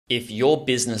If your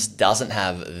business doesn't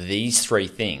have these three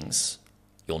things,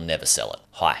 you'll never sell it.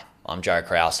 Hi, I'm Joe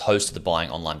Kraus, host of the Buying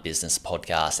Online Business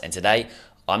podcast, and today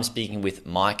I'm speaking with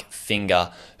Mike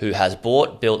Finger, who has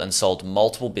bought, built, and sold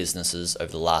multiple businesses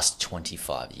over the last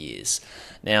 25 years.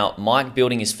 Now, Mike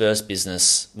building his first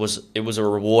business was a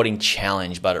rewarding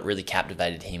challenge, but it really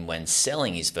captivated him when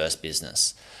selling his first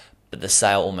business. But the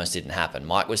sale almost didn't happen.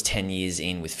 Mike was 10 years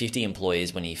in with 50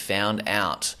 employees when he found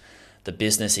out the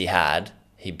business he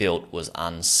built was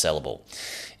unsellable.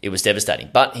 It was devastating,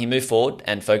 but he moved forward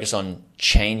and focused on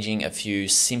changing a few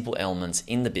simple elements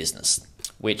in the business,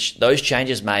 which those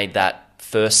changes made that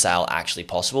first sale actually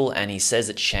possible, and he says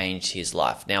it changed his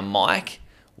life. Now, Mike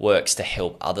works to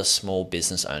help other small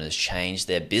business owners change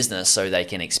their business so they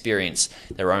can experience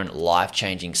their own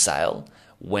life-changing sale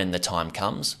when the time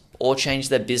comes, or change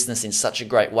their business in such a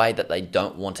great way that they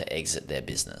don't want to exit their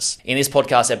business. In this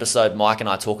podcast episode, Mike and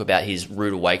I talk about his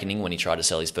rude awakening when he tried to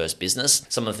sell his first business,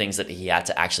 some of the things that he had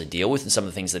to actually deal with, and some of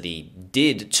the things that he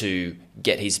did to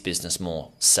get his business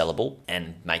more sellable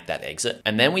and make that exit.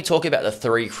 And then we talk about the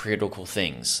three critical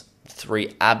things,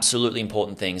 three absolutely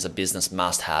important things a business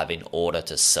must have in order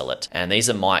to sell it. And these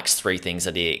are Mike's three things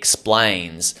that he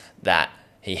explains that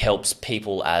he helps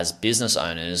people as business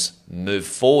owners move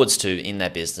forwards to in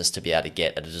their business to be able to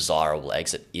get a desirable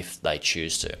exit if they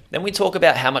choose to. Then we talk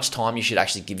about how much time you should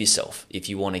actually give yourself if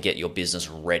you want to get your business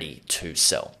ready to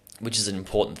sell, which is an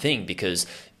important thing because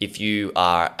if you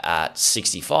are at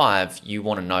 65, you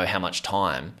want to know how much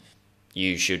time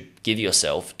you should give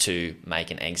yourself to make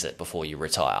an exit before you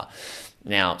retire.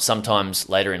 Now, sometimes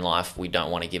later in life, we don't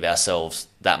want to give ourselves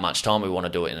that much time. We want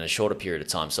to do it in a shorter period of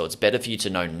time. So it's better for you to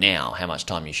know now how much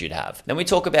time you should have. Then we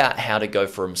talk about how to go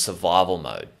from survival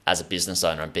mode as a business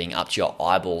owner and being up to your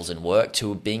eyeballs in work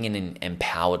to being in an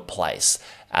empowered place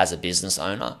as a business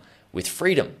owner with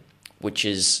freedom, which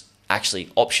is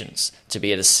actually options to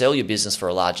be able to sell your business for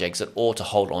a large exit or to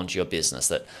hold on to your business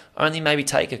that only maybe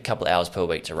take a couple of hours per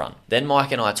week to run. Then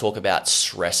Mike and I talk about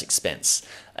stress expense,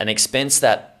 an expense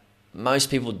that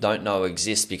most people don't know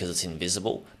exists because it's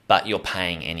invisible, but you're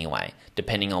paying anyway,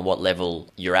 depending on what level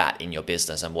you're at in your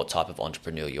business and what type of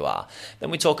entrepreneur you are.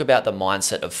 Then we talk about the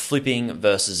mindset of flipping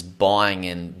versus buying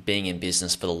and being in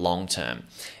business for the long term,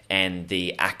 and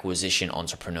the acquisition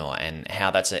entrepreneur and how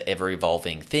that's an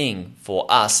ever-evolving thing for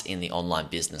us in the online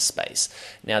business space.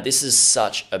 Now, this is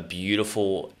such a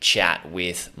beautiful chat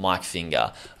with Mike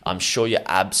Finger. I'm sure you're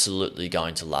absolutely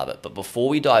going to love it. But before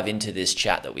we dive into this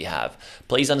chat that we have,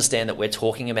 please understand that we're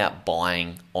talking about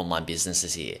buying online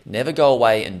businesses here. Never go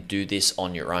away and do this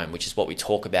on your own, which is what we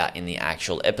talk about in the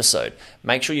actual episode.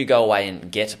 Make sure you go away and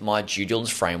get my due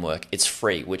diligence framework. It's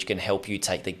free, which can help you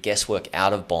take the guesswork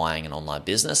out of buying an online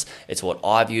business. It's what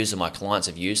I've used and my clients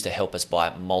have used to help us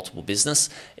buy multiple business.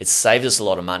 It's saved us a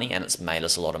lot of money and it's made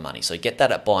us a lot of money. So get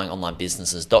that at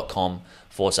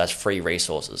buyingonlinebusinesses.com/free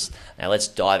resources. Now let's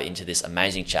dive into this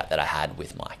amazing chat that I had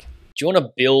with Mike. Do you want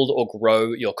to build or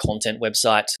grow your content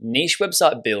website? Niche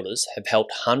website builders have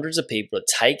helped hundreds of people to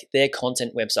take their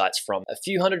content websites from a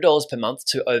few $100s per month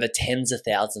to over tens of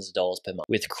thousands of dollars per month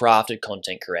with crafted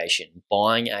content creation,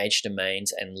 buying age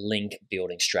domains, and link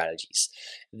building strategies.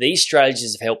 These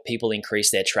strategies have helped people increase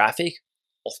their traffic,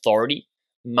 authority,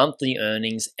 monthly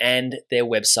earnings, and their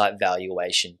website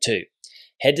valuation too.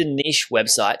 Head to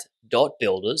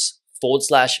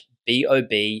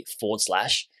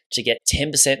nichewebsite.builders/BOB/ to get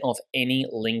 10% off any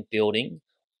link building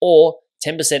or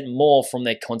 10% more from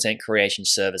their content creation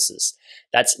services.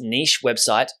 That's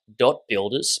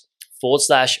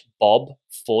nichewebsite.builders/Bob/.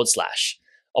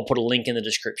 I'll put a link in the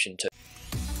description too.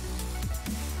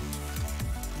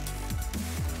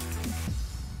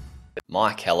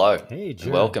 Mike, hello. Hey,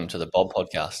 Joe. Welcome to the Bob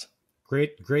podcast.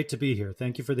 Great to be here.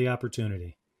 Thank you for the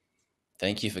opportunity.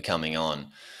 Thank you for coming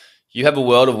on. You have a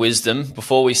world of wisdom.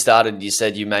 Before we started, you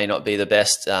said you may not be the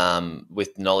best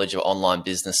with knowledge of online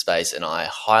business space, and I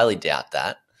highly doubt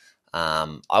that.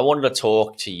 I wanted to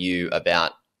talk to you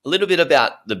about a little bit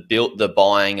about the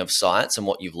buying of sites and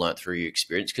what you've learned through your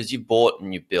experience, because you've bought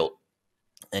and you've built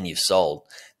and you've sold.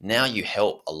 Now you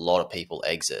help a lot of people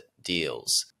exit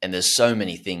deals, and there's so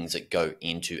many things that go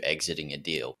into exiting a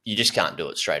deal. You just can't do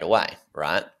it straight away,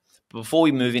 right? But before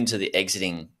we move into the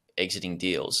exiting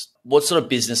deals, what sort of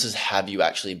businesses have you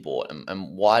actually bought,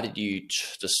 and why did you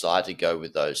decide to go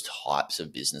with those types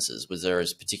of businesses? Was there a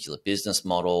particular business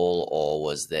model, or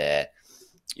was there,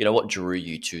 what drew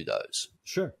you to those?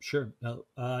 Sure.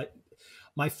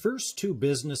 My first two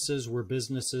businesses were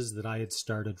businesses that I had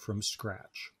started from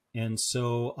scratch. And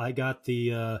so I got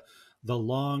the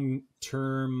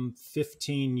long-term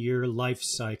 15-year life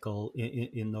cycle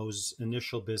in those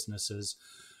initial businesses.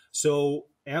 So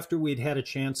after we'd had a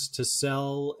chance to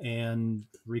sell and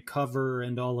recover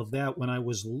and all of that, when I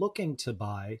was looking to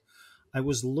buy, I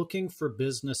was looking for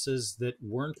businesses that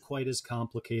weren't quite as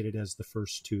complicated as the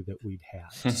first two that we'd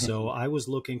had. So I was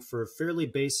looking for fairly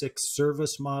basic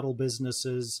service model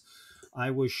businesses.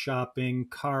 I was shopping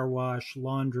car wash,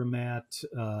 laundromat,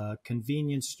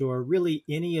 convenience store, really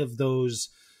any of those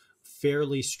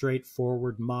fairly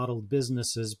straightforward modeled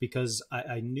businesses, because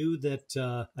I knew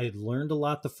that I had learned a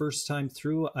lot the first time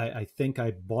through. I think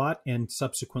I bought and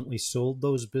subsequently sold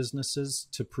those businesses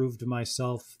to prove to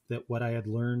myself that what I had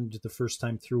learned the first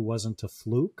time through wasn't a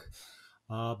fluke.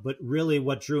 But really,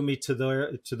 what drew me to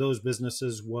those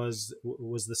businesses was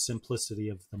the simplicity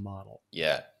of the model.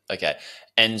 Yeah. Okay.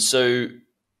 And so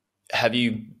have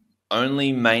you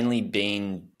only mainly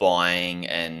been buying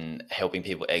and helping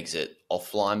people exit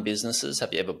offline businesses?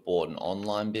 Have you ever bought an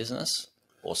online business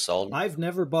or sold? I've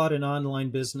never bought an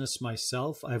online business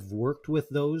myself. I've worked with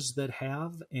those that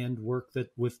have, and worked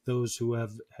with those who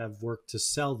have worked to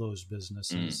sell those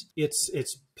businesses.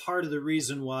 It's part of the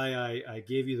reason why I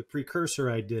gave you the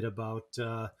precursor I did about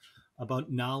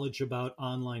knowledge about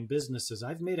online businesses.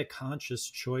 I've made a conscious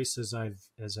choice as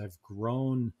I've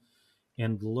grown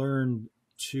and learned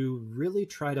to really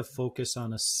try to focus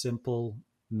on a simple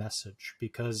message,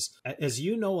 because, as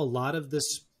you know, a lot of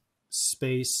this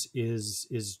space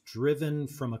is driven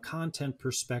from a content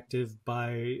perspective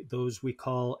by those we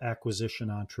call acquisition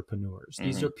entrepreneurs.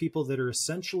 These are people that are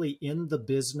essentially in the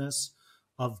business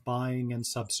of buying and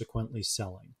subsequently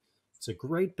selling. It's a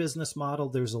great business model.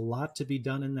 There's a lot to be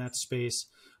done in that space.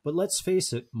 But let's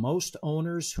face it, most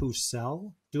owners who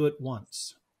sell do it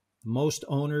once. Most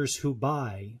owners who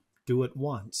buy do it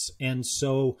once. And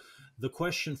so the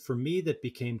question for me that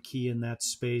became key in that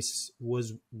space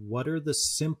was, what are the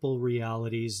simple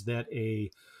realities that a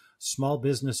small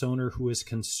business owner who is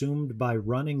consumed by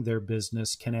running their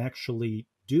business can actually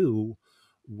do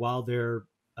while they're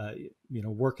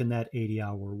working that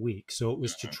 80-hour week? So it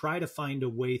was to try to find a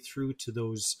way through to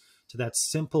that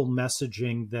simple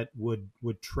messaging that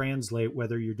would translate,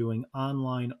 whether you're doing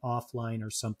online, offline, or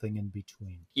something in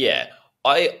between. Yeah.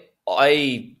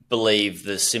 I believe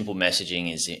the simple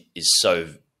messaging is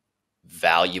so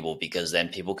valuable, because then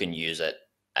people can use it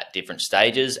at different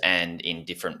stages and in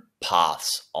different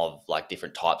paths of like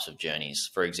different types of journeys.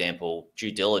 For example,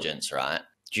 due diligence, right?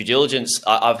 Due diligence,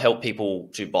 I've helped people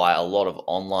to buy a lot of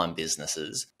online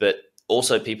businesses, but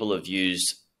also people have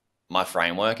used my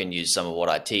framework and used some of what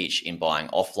I teach in buying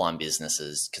offline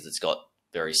businesses, because it's got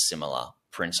very similar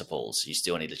principles. You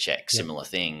still need to check similar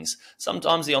things.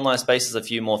 Sometimes the online space is a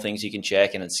few more things you can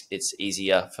check, and it's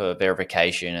easier for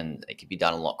verification, and it can be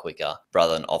done a lot quicker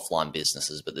rather than offline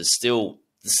businesses. But there's still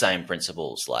the same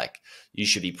principles. Like, you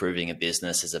should be proving a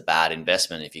business is a bad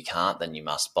investment. If you can't, then you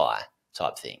must buy,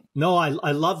 type thing. No,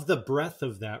 I love the breadth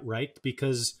of that, right?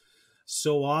 Because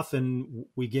so often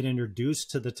we get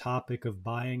introduced to the topic of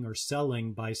buying or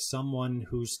selling by someone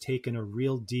who's taken a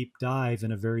real deep dive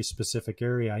in a very specific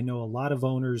area. I know a lot of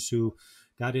owners who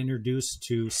got introduced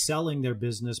to selling their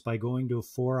business by going to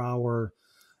a 4-hour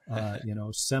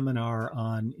seminar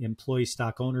on employee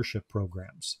stock ownership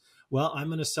programs. Well, I'm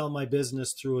going to sell my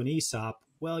business through an ESOP.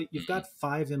 Well, you've got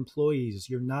 5 employees.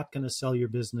 You're not going to sell your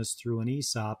business through an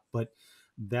ESOP, but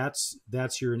that's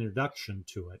your introduction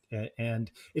to it. And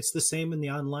it's the same in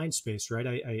the online space, right?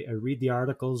 I read the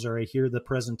articles, or I hear the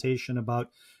presentation about,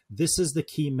 this is the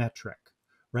key metric,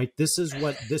 right? This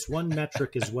one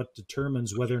metric is what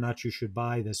determines whether or not you should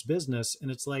buy this business. And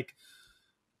it's like,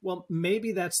 well,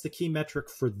 maybe that's the key metric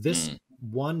for this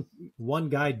one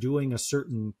guy doing a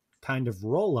certain kind of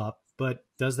roll up, but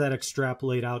does that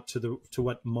extrapolate out to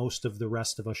what most of the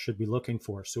rest of us should be looking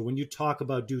for? So when you talk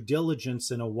about due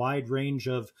diligence in a wide range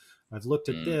of, I've looked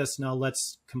at this, now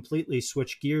let's completely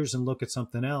switch gears and look at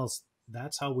something else,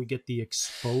 that's how we get the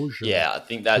exposure. Yeah, I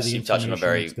think you've touched on a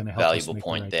very valuable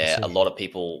point there. A lot of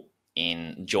people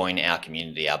join our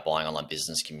community, our buying online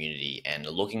business community, and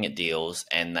are looking at deals,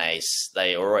 and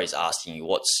they are always asking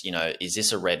you, is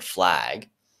this a red flag?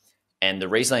 And the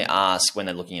reason they ask when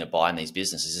they're looking at buying these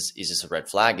businesses, is this a red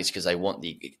flag, is because they want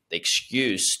the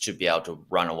excuse to be able to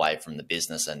run away from the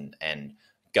business and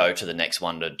go to the next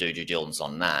one to do due diligence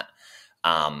on that.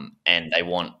 And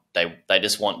they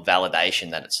just want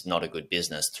validation that it's not a good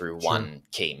business through one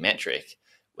key metric,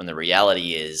 when the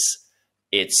reality is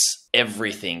it's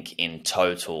everything in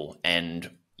total.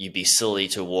 And you'd be silly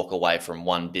to walk away from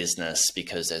one business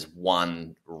because there's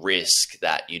one risk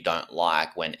that you don't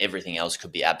like, when everything else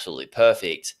could be absolutely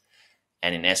perfect.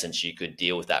 And in essence, you could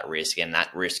deal with that risk, and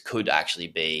that risk could actually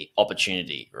be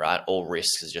opportunity, right? All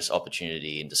risks is just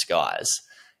opportunity in disguise.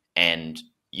 And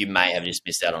you may have just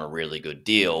missed out on a really good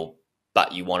deal,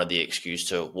 but you wanted the excuse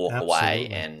to walk away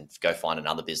Absolutely. and go find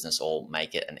another business or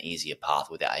make it an easier path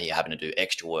without you having to do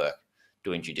extra work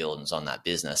doing due diligence on that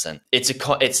business. And this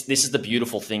is the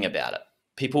beautiful thing about it.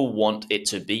 People want it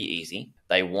to be easy.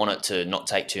 They want it to not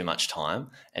take too much time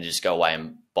and just go away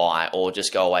and buy, or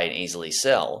just go away and easily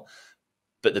sell.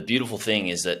 But the beautiful thing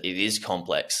is that it is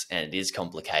complex and it is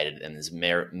complicated, and there's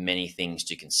many things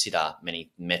to consider,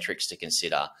 many metrics to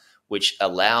consider, which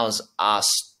allows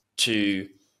us to,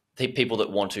 people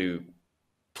that want to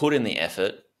put in the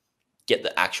effort, get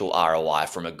the actual ROI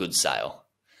from a good sale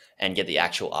and get the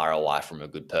actual ROI from a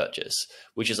good purchase,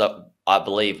 which is, I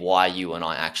believe, why you and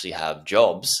I actually have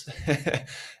jobs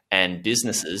and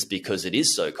businesses, because it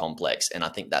is so complex. And I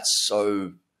think that's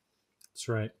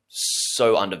right.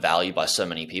 so undervalued by so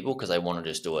many people because they want to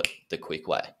just do it the quick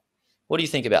way. What do you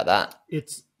think about that?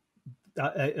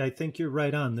 I think you're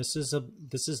right on. This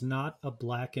is not a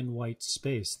black and white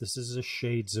space. This is a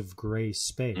shades of gray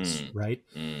space, right?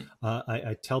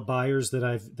 I tell buyers that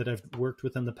I've worked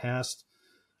with in the past,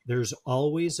 there's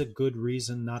always a good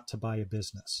reason not to buy a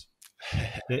business.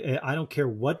 I don't care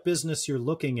what business you're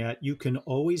looking at. You can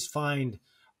always find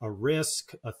a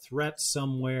risk, a threat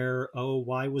somewhere. Oh,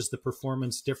 why was the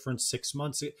performance different 6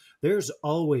 months ago? There's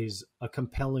always a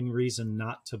compelling reason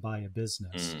not to buy a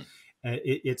business.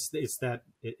 It's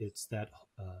that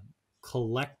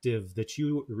collective that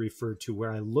you referred to,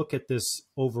 where I look at this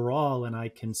overall and I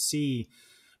can see,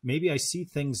 maybe I see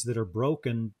things that are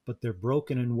broken, but they're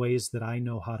broken in ways that I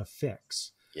know how to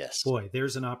fix. Yes. Boy,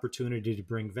 there's an opportunity to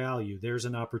bring value. There's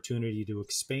an opportunity to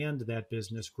expand that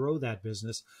business, grow that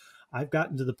business. I've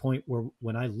gotten to the point where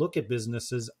when I look at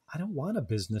businesses, I don't want a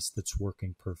business that's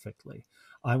working perfectly.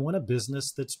 I want a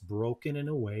business that's broken in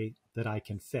a way that I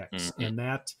can fix. And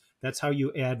that's how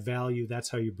you add value.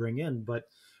 That's how you bring in. But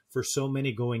for so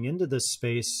many going into this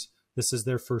space, this is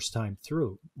their first time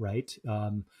through, right?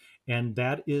 And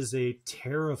that is a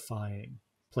terrifying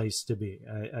place to be.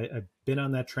 I've been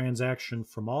on that transaction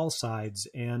from all sides,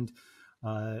 and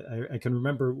I can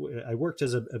remember I worked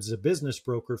as a business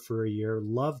broker for a year,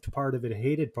 loved part of it,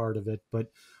 hated part of it.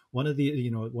 But one of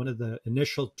the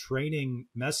initial training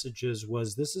messages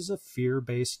was, this is a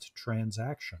fear-based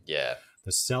transaction. Yeah.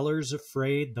 The seller's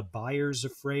afraid, the buyer's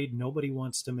afraid. Nobody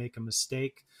wants to make a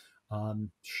mistake.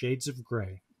 Shades of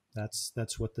gray.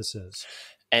 That's what this is.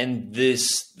 And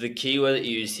the key word that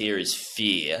you used here is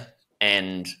fear.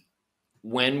 And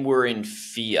when we're in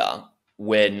fear,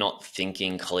 we're not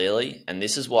thinking clearly. And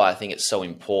this is why I think it's so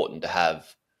important to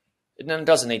have, and it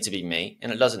doesn't need to be me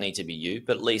and it doesn't need to be you,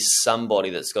 but at least somebody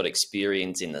that's got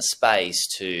experience in the space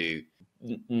to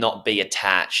not be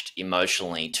attached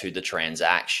emotionally to the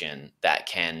transaction, that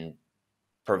can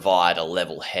provide a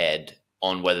level head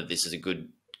on whether this is a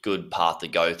good path to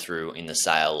go through in the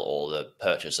sale or the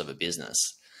purchase of a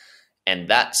business. And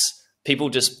that's, people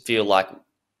just feel like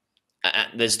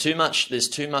there's too much,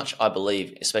 I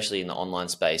believe, especially in the online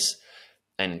space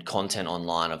and content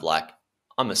online, of like,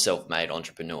 I'm a self-made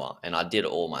entrepreneur and I did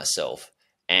it all myself.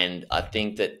 And I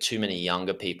think that too many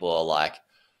younger people are like,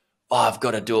 oh, I've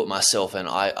got to do it myself. And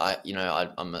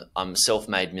I'm a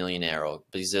self-made millionaire or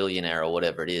bazillionaire or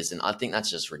whatever it is. And I think that's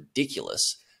just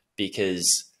ridiculous,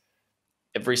 because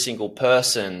every single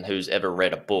person who's ever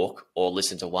read a book or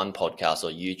listened to one podcast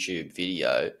or YouTube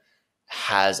video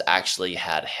has actually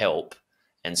had help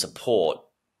and support.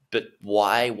 But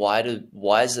why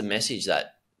is the message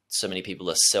that so many people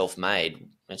are self-made?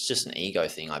 It's just an ego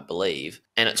thing, I believe.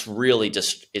 And it's really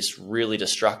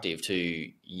destructive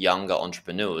to younger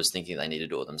entrepreneurs thinking they need to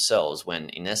do it themselves, when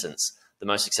in essence, the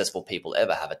most successful people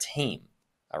ever have a team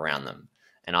around them.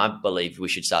 And I believe we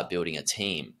should start building a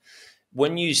team.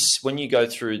 When you go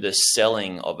through the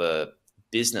selling of a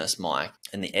business, Mike,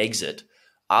 and the exit,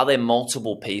 are there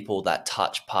multiple people that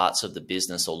touch parts of the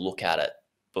business or look at it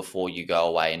before you go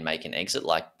away and make an exit?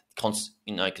 Like,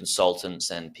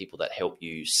 consultants and people that help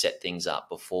you set things up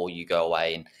before you go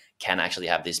away and can actually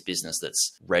have this business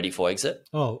that's ready for exit?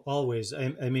 Oh, always.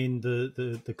 I mean,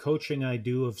 the coaching I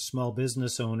do of small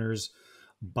business owners,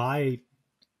 by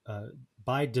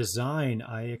design,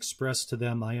 I express to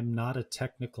them, I am not a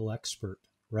technical expert,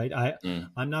 right?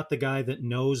 I'm not the guy that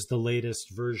knows the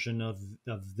latest version of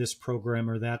this program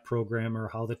or that program, or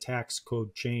how the tax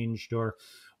code changed, or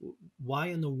why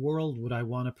in the world would I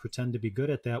want to pretend to be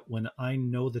good at that when I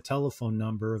know the telephone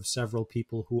number of several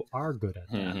people who are good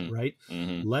at that, right?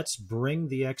 Let's bring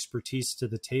the expertise to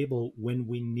the table when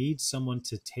we need someone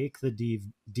to take the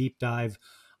deep dive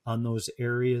on those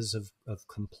areas of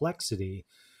complexity.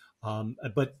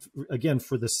 But again,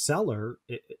 for the seller,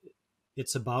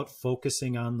 It's about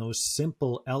focusing on those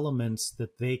simple elements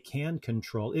that they can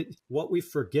control. What we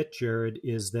forget, Jared,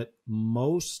 is that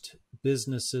most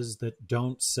businesses that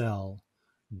don't sell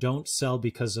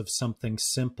because of something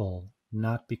simple,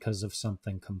 not because of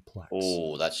something complex.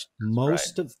 Oh, that's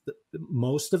Most great.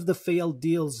 of the failed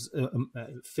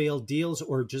deals,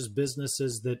 or just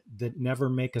businesses that never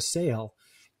make a sale,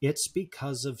 it's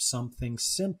because of something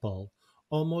simple.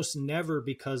 Almost never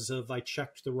because of, I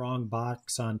checked the wrong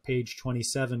box on page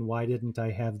 27. Why didn't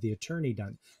I have the attorney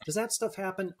done? Does that stuff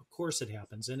happen? Of course it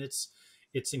happens, and it's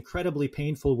incredibly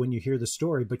painful when you hear the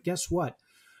story. But guess what?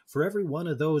 For every one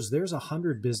of those, there's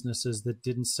 100 businesses that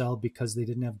didn't sell because they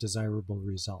didn't have desirable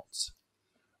results,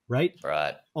 right?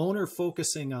 Right. Owner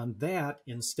focusing on that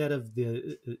instead of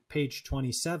the page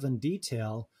 27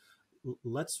 detail.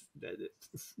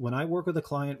 When I work with a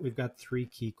client, we've got 3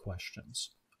 key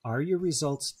questions. Are your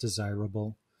results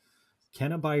desirable?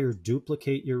 Can a buyer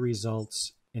duplicate your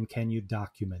results? And can you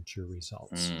document your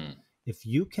results? If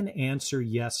you can answer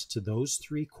yes to those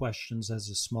 3 questions as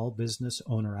a small business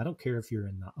owner, I don't care if you're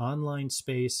in the online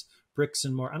space, bricks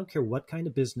and mortar, I don't care what kind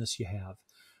of business you have,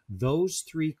 those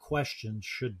 3 questions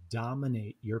should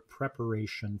dominate your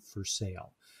preparation for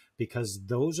sale, because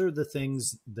those are the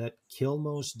things that kill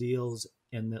most deals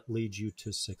and that lead you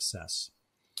to success.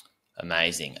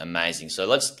 Amazing, amazing. So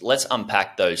let's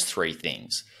unpack those 3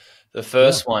 things. The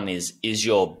first one is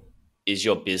your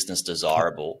business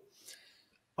desirable?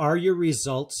 Are your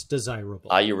results desirable?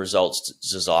 Are your results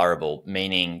desirable?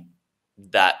 Meaning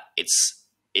that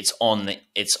it's on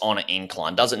an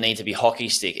incline. Doesn't need to be hockey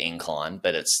stick incline,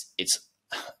 but it's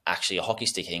actually a hockey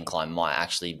stick incline might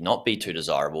actually not be too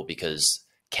desirable, because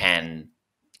can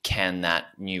that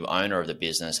new owner of the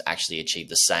business actually achieve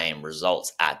the same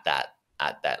results at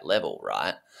that level,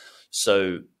 right?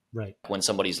 So right. When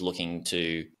somebody's looking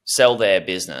to sell their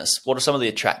business, what are some of the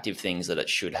attractive things that it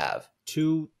should have?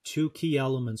 Two key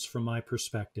elements from my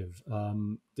perspective.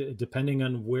 Depending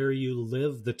on where you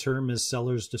live, the term is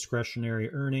seller's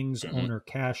discretionary earnings, owner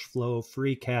cash flow,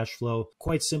 free cash flow.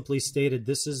 Quite simply stated,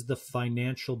 this is the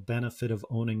financial benefit of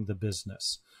owning the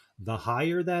business. The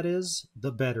higher that is,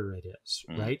 the better it is,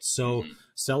 right? So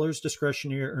seller's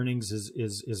discretionary earnings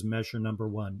is measure number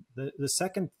 1. The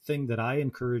second thing that I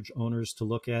encourage owners to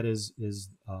look at is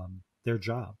their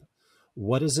job.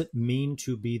 What does it mean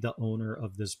to be the owner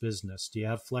of this business? Do you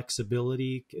have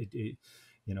flexibility?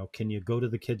 Can you go to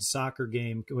the kids' soccer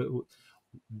game?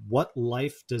 What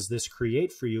life does this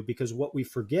create for you? Because what we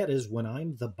forget is, when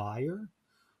I'm the buyer,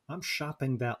 I'm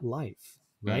shopping that life,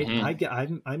 right?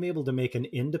 I'm able to make an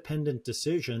independent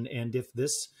decision. And if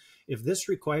this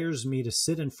requires me to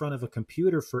sit in front of a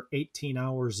computer for 18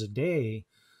 hours a day,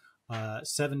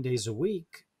 7 days a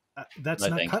week, that's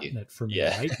not cutting it for me,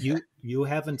 right? You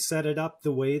haven't set it up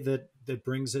the way that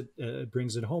brings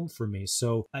it home for me.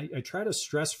 So I try to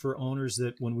stress for owners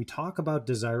that when we talk about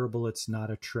desirable, it's not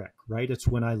a trick, right? It's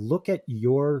when I look at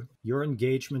your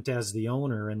engagement as the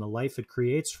owner and the life it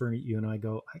creates for you, and I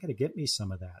go, I got to get me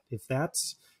some of that. If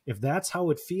that's how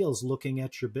it feels looking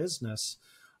at your business,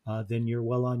 then you're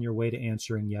well on your way to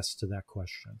answering yes to that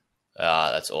question.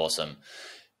 That's awesome.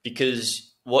 Because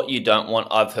what you don't want,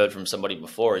 I've heard from somebody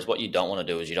before, is what you don't want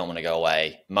to do is you don't want to go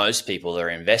away. Most people are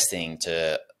investing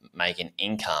to make an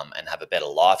income and have a better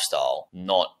lifestyle,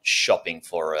 not shopping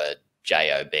for a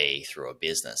job through a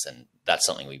business. And that's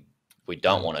something we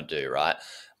don't want to do, right?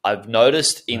 I've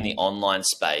noticed in the online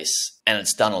space, and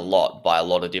it's done a lot by a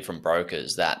lot of different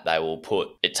brokers, that they will put,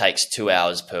 it takes 2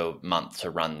 hours per month to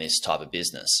run this type of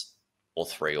business, or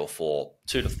 3 or 4,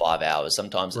 2 to 5 hours.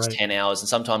 Sometimes it's 10 hours, and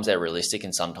sometimes they're realistic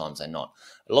and sometimes they're not.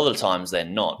 A lot of the times they're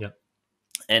not. Yep.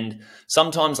 And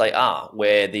sometimes they are,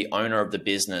 where the owner of the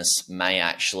business may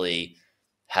actually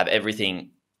have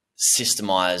everything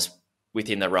systemized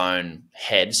within their own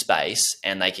head space,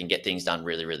 and they can get things done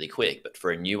really, really quick. But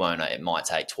for a new owner, it might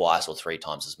take 2 or 3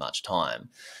 times as much time.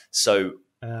 So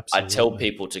I tell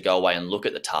people to go away and look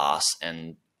at the tasks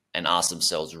and ask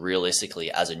themselves realistically,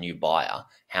 as a new buyer,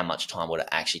 how much time would it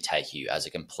actually take you as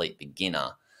a complete beginner?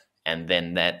 And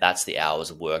then that's the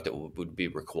hours of work that would be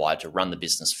required to run the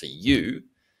business for you,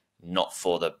 not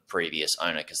for the previous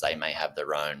owner, because they may have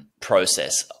their own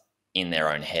process in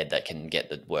their own head that can get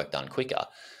the work done quicker.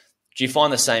 Do you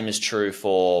find the same is true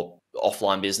for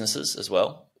offline businesses as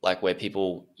well? Like, where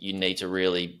you need to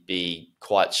really be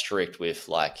quite strict with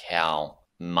like how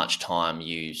much time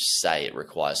you say it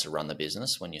requires to run the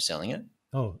business when you're selling it?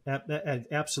 Oh,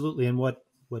 absolutely. And what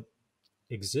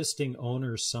existing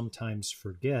owners sometimes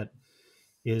forget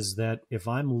is that if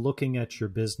I'm looking at your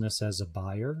business as a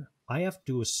buyer, I have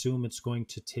to assume it's going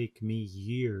to take me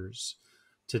years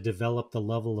to develop the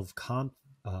level of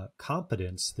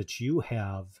competence that you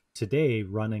have today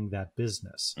running that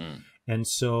business. Mm. And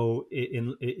so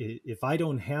if I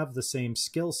don't have the same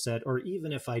skill set, or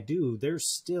even if I do, there's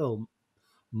still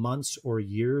months or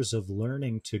years of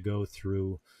learning to go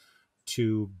through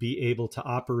to be able to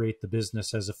operate the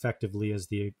business as effectively as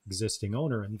the existing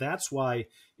owner. And that's why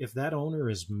if that owner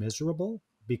is miserable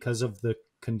because of the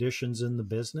conditions in the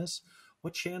business,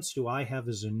 what chance do I have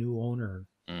as a new owner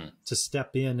to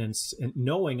step in and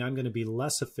knowing I'm going to be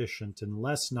less efficient and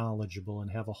less knowledgeable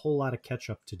and have a whole lot of catch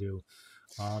up to do?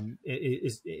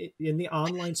 In the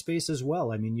online space as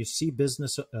well. I mean, you see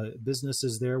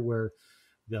businesses there where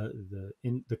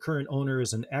the current owner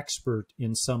is an expert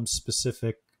in some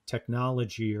specific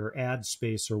technology or ad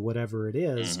space or whatever it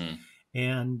is. Mm-hmm.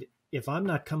 And if I'm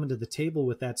not coming to the table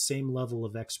with that same level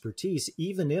of expertise,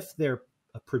 even if their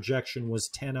projection was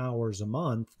 10 hours a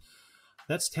month,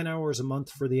 that's 10 hours a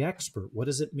month for the expert. What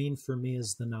does it mean for me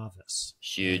as the novice?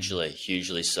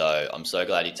 Hugely so. I'm so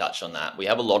glad you touched on that. We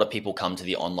have a lot of people come to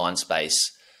the online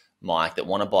space, Mike, that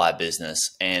want to buy a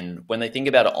business. And when they think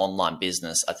about an online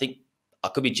business, I think I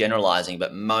could be generalizing,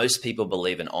 but most people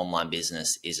believe an online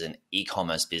business is an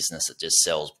e-commerce business that just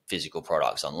sells physical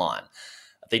products online.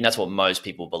 I think that's what most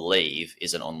people believe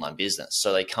is an online business.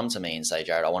 So they come to me and say,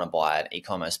 Jared, I want to buy an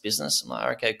e-commerce business. I'm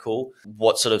like, okay, cool.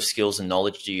 What sort of skills and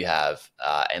knowledge do you have?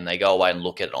 And they go away and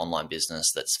look at an online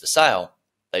business that's for sale.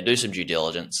 They do some due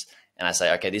diligence. And I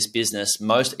say, okay, this business,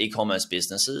 most e-commerce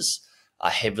businesses are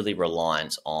heavily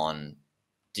reliant on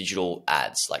digital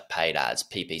ads, like paid ads,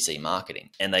 PPC marketing.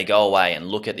 And they go away and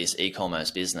look at this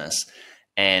e-commerce business,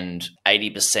 and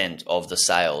 80% of the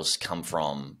sales come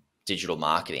from digital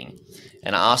marketing.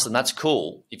 And I asked them, that's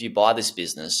cool. If you buy this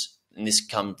business, and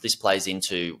this plays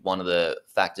into one of the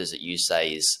factors that you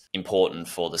say is important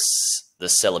for the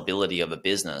sellability of a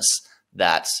business,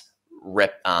 that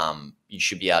you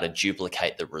should be able to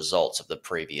duplicate the results of the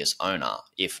previous owner,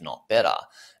 if not better.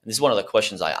 And this is one of the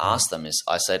questions I asked them is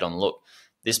I said to them, look,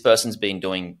 this person's been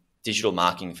doing digital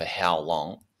marketing for how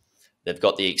long? They've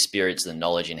got the experience and the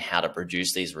knowledge in how to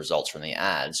produce these results from the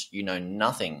ads. You know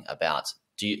nothing about,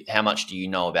 how much do you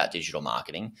know about digital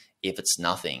marketing? If it's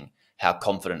nothing, how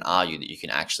confident are you that you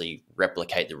can actually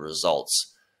replicate the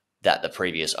results that the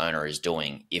previous owner is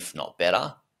doing, if not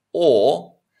better?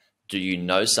 Or do you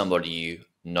know somebody you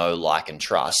know, like, and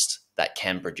trust that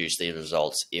can produce these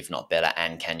results, if not better?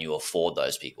 And can you afford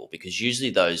those people? Because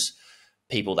usually those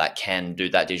people that can do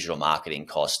that digital marketing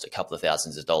cost a couple of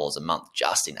thousands of dollars a month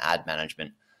just in ad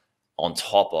management, on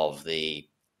top of the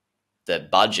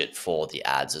budget for the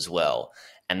ads as well.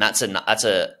 And that's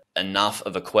enough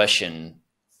of a question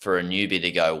for a newbie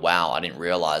to go, wow, I didn't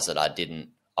realize that I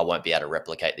won't be able to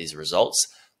replicate these results.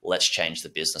 Let's change the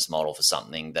business model for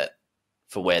something that,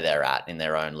 for where they're at in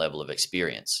their own level of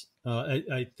experience.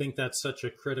 I think that's such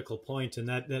a critical point, and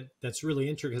that's really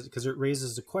interesting because it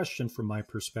raises a question from my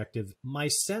perspective. My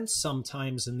sense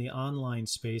sometimes in the online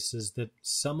space is that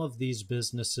some of these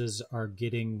businesses are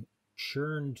getting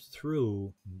churned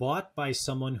through, bought by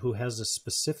someone who has a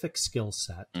specific skill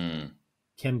set,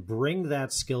 can bring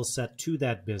that skill set to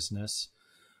that business,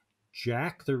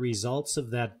 jack the results of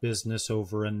that business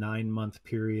over a 9-month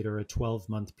period or a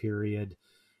 12-month period,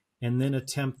 and then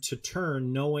attempt to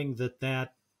turn, knowing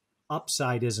that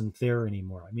upside isn't there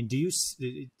anymore. I mean,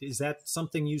 is that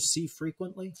something you see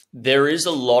frequently? There is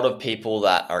a lot of people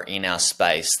that are in our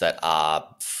space that are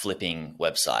flipping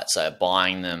websites, so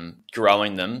buying them,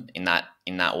 growing them in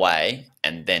that way,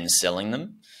 and then selling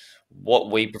them. What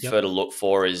we prefer to look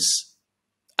for is,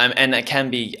 and it can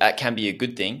be a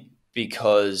good thing,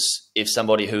 because if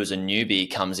somebody who is a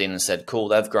newbie comes in and said, cool,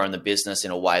 they've grown the business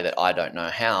in a way that I don't know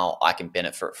how, I can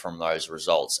benefit from those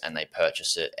results, and they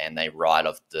purchase it and they ride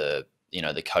off the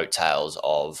coattails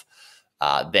of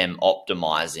them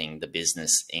optimizing the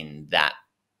business in that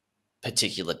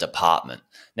particular department.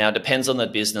 Now, it depends on the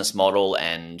business model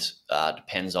and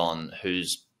depends on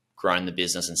who's grown the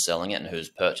business and selling it and who's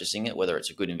purchasing it, whether it's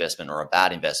a good investment or a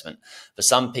bad investment. For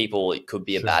some people, it could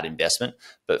be a bad investment,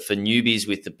 but for newbies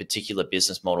with the particular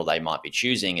business model they might be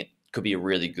choosing, it could be a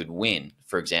really good win.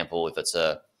 For example, if it's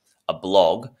a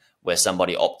blog where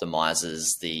somebody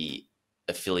optimizes the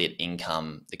affiliate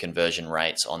income, the conversion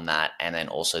rates on that, and then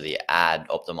also the ad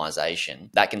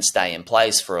optimization, that can stay in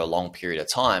place for a long period of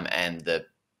time, and the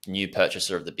new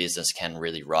purchaser of the business can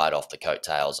really ride off the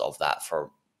coattails of that for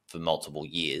multiple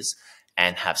years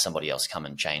and have somebody else come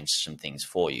and change some things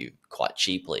for you quite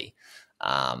cheaply.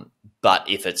 But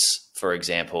if it's, for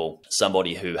example,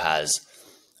 somebody who has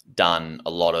done a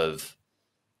lot of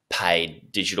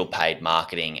digital paid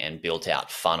marketing and built out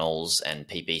funnels and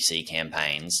PPC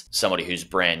campaigns, somebody who's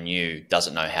brand new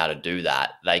doesn't know how to do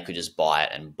that, they could just buy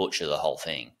it and butcher the whole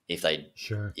thing if they.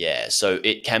 Sure. Yeah. So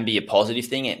it can be a positive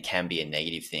thing. It can be a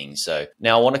negative thing. So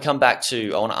now I want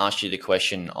to ask you the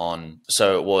question on,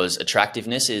 so it was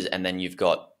attractiveness and then you've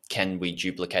got, can we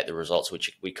duplicate the results,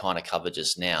 which we kind of covered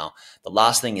just now. The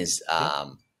last thing is,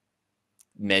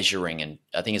 measuring, and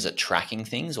I think, is it tracking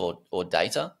things or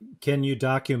data? Can you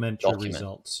document your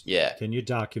results? Yeah. Can you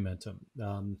document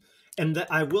them? And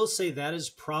I will say that is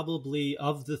probably,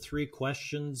 of the three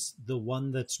questions, the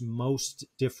one that's most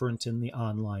different in the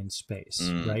online space,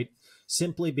 right?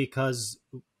 Simply because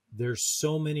there's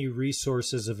so many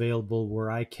resources available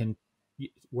where I can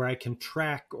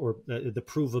track or the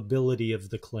provability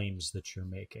of the claims that you're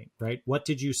making, right? What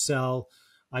did you sell?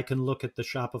 I can look at the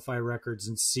Shopify records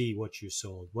and see what you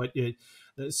sold.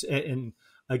 And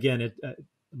again,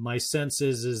 my sense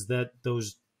is that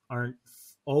those aren't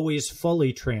always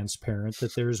fully transparent,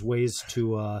 that there's ways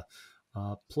to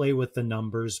play with the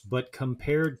numbers, but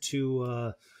compared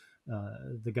to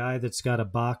the guy that's got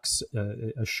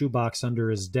a shoebox under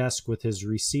his desk with his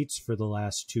receipts for the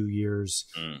last 2 years,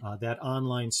 that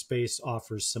online space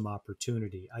offers some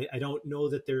opportunity. I don't know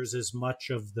that there's as much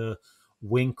of the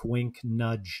wink, wink,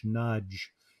 nudge, nudge.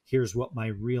 Here's what my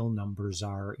real numbers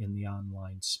are in the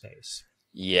online space.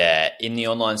 Yeah, in the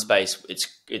online space,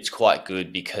 it's quite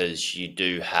good because you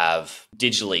do have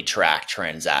digitally tracked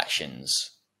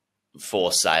transactions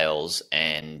for sales,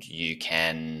 and you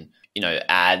can,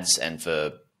 ads, and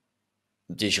for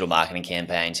digital marketing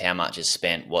campaigns, how much is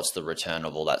spent, what's the return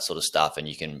of all that sort of stuff, and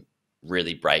you can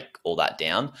really break all that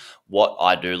down. What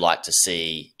I do like to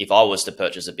see, if I was to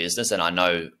purchase a business, and I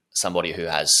know somebody who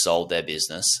has sold their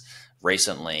business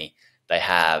recently, they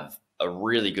have a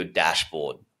really good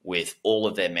dashboard with all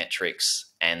of their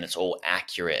metrics, and it's all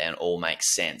accurate and all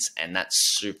makes sense. And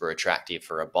that's super attractive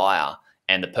for a buyer.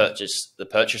 And the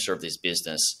purchaser of this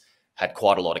business had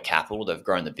quite a lot of capital. They've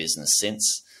grown the business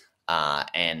since,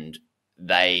 and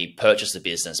they purchased the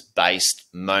business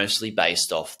mostly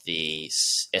based off the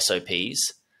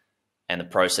SOPs and the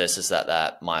processes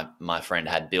that my friend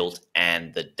had built,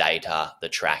 and the data, the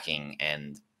tracking,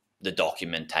 and the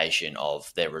documentation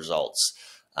of their results.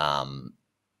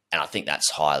 And I think that's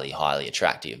highly, highly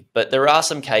attractive. But there are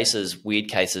some weird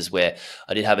cases, where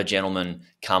I did have a gentleman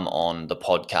come on the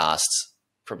podcast,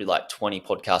 probably like 20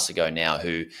 podcasts ago now,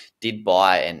 who did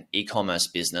buy an e-commerce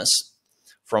business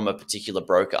from a particular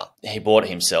broker. He bought it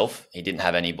himself. He didn't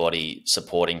have anybody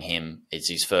supporting him. It's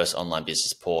his first online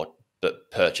business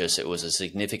purchase. It was a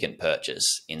significant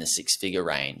purchase in the 6-figure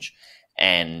range.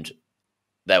 And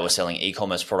they were selling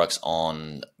e-commerce products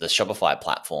on the Shopify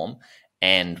platform.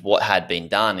 And what had been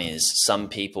done is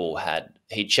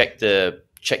he checked the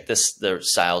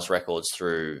sales records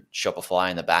through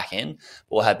Shopify in the back end.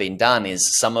 But what had been done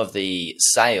is some of the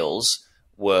sales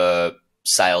were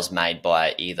sales made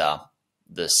by either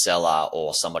the seller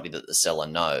or somebody that the seller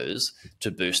knows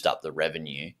to boost up the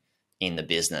revenue in the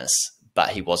business. But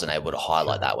he wasn't able to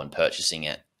highlight that when purchasing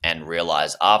it, and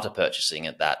realize after purchasing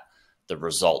it that the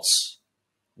results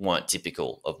weren't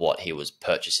typical of what he was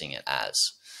purchasing it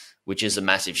as, which is a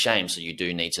massive shame. So you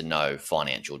do need to know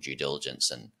financial due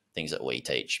diligence and things that we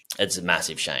teach. It's a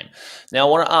massive shame. Now, I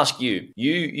want to ask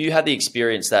you had the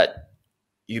experience that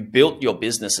you built your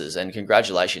businesses, and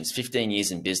congratulations, 15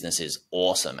 years in business is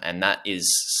awesome. And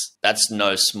that's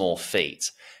no small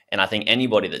feat. And I think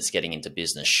anybody that's getting into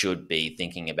business should be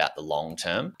thinking about the long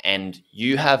term. And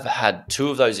you have had 2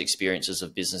 of those experiences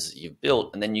of businesses that you've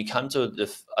built. And then you come to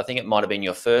I think it might've been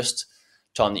your first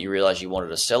time that you realized you wanted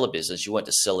to sell a business. You went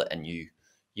to sell it and you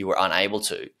were unable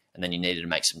to, and then you needed to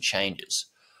make some changes.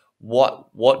 What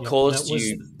caused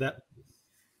you that?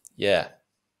 Yeah.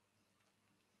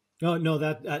 No,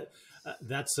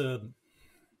 that's a.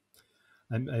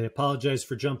 I apologize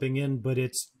for jumping in, but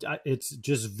it's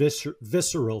just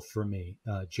visceral for me,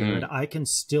 Jared. I can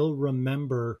still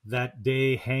remember that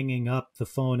day hanging up the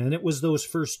phone, and it was those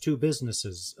first 2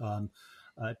 businesses.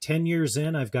 10 years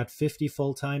in, I've got 50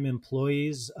 full-time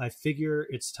employees. I figure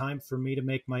it's time for me to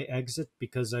make my exit,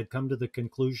 because I'd come to the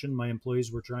conclusion my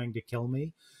employees were trying to kill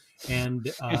me.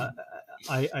 And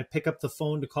I pick up the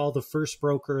phone to call the first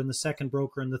broker and the second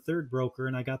broker and the third broker,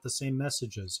 and I got the same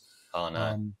messages. Oh,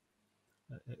 no.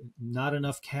 Not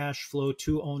enough cash flow,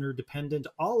 too owner dependent,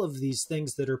 all of these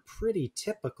things that are pretty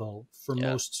typical for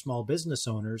most small business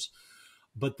owners.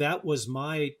 But that was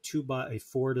my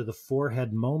 2x4 to the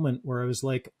forehead moment, where I was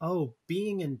like, oh,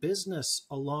 being in business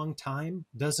a long time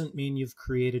doesn't mean you've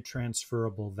created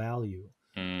transferable value.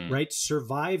 right?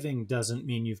 Surviving doesn't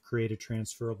mean you've created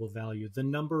transferable value. The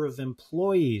number of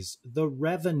employees, the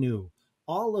revenue,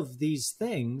 all of these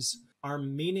things are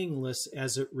meaningless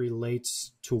as it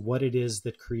relates to what it is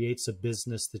that creates a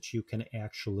business that you can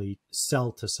actually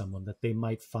sell to someone that they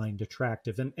might find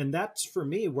attractive. And that's for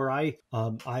me where I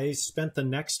spent the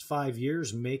next 5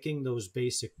 years making those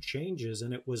basic changes.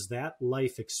 And it was that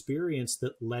life experience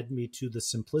that led me to the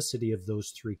simplicity of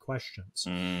those 3 questions.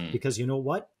 Because you know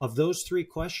what? Of those 3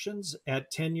 questions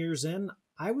at 10 years in,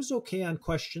 I was okay on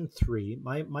question 3.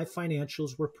 My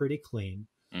financials were pretty clean.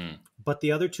 But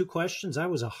the other 2 questions, I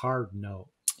was a hard no.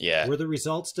 Yeah. Were the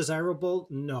results desirable?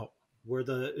 No.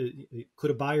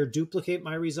 Could a buyer duplicate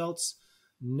my results?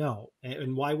 No.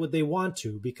 And why would they want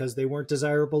to? Because they weren't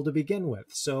desirable to begin with.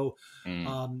 So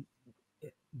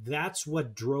that's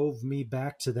what drove me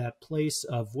back to that place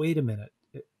of, wait a minute.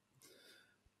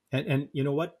 And you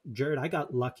know what, Jared, I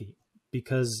got lucky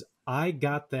because I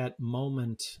got that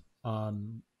moment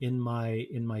in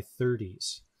my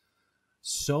 30s.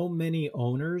 So many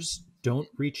owners don't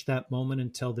reach that moment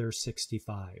until they're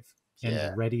 65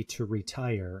 and ready to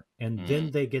retire. And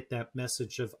then they get that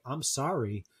message of, I'm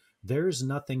sorry, there's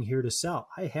nothing here to sell.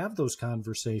 I have those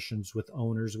conversations with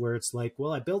owners where it's like,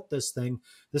 well, I built this thing.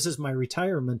 This is my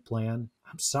retirement plan.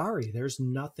 I'm sorry, there's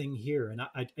nothing here. And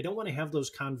I don't want to have those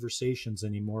conversations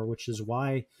anymore, which is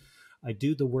why I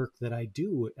do the work that I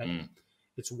do.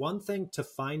 It's one thing to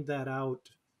find that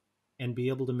out and be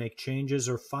able to make changes,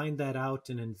 or find that out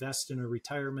and invest in a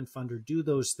retirement fund or do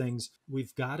those things.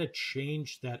 We've got to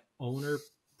change that owner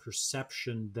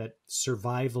perception that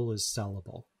survival is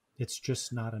sellable. It's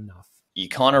just not enough. You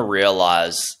kind of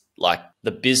realize, like,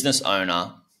 the business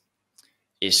owner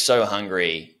is so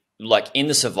hungry, like in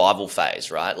the survival phase,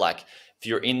 right? Like if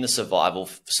you're in the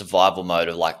survival mode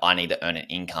of like, I need to earn an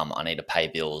income, I need to pay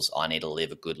bills, I need to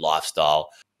live a good lifestyle.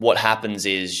 What happens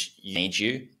is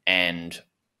and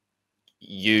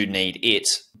you need it,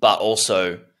 but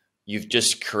also you've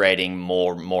just creating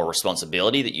more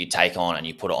responsibility that you take on and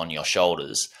you put it on your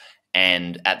shoulders.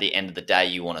 And at the end of the day,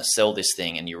 you want to sell this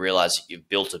thing and you realize you've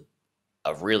built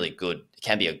a really good, it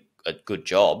can be a good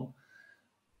job,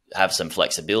 have some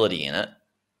flexibility in it,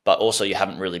 but also you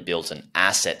haven't really built an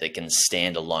asset that can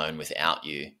stand alone without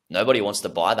you. Nobody wants to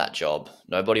buy that job.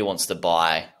 Nobody wants to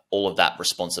buy all of that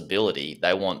responsibility.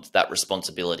 They want that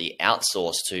responsibility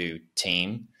outsourced to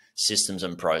team, systems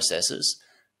and processes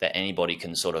that anybody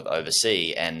can sort of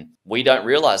oversee. And we don't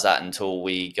realize that until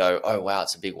we go, oh, wow,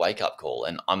 it's a big wake up call.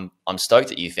 And I'm stoked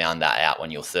that you found that out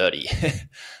when you're 30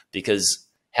 because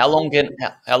how long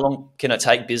can it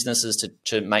take businesses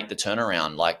to make the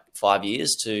turnaround? Like 5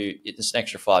 years it's an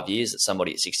extra 5 years that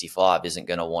somebody at 65 isn't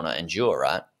going to want to endure,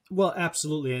 right? Well,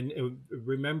 absolutely. And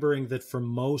remembering that for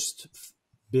most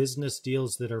business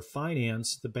deals that are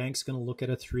financed, the bank's going to look at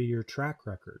a 3-year track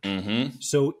record.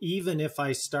 So even if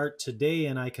I start today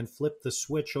and I can flip the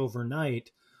switch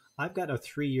overnight, I've got a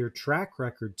 3-year track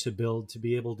record to build to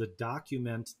be able to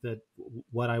document that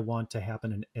what I want to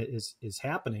happen is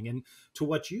happening. And to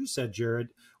what you said, Jared,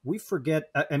 we forget,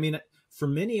 I mean, for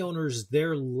many owners,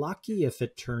 they're lucky if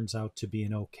it turns out to be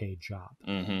an okay job.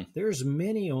 There's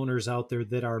many owners out there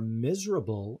that are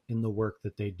miserable in the work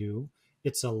that they do.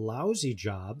 It's a lousy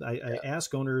job. I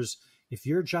ask owners, if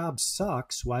your job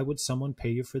sucks, why would someone pay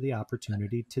you for the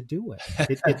opportunity to do it?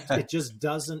 It just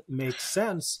doesn't make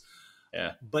sense.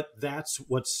 Yeah. But that's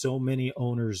what so many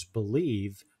owners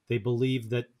believe. They believe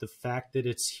that the fact that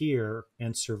it's here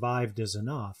and survived is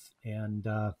enough. And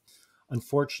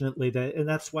unfortunately,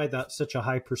 that's why such a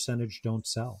high percentage don't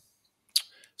sell.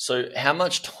 So how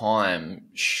much time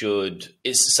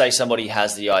say somebody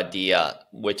has the idea,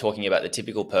 we're talking about the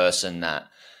typical person that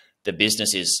the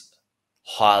business is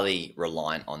highly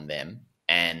reliant on them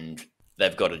and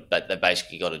they've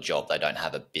basically got a job. They don't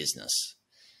have a business.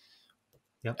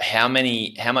 Yep. How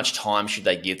much time should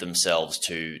they give themselves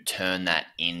to turn that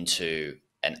into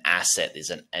an asset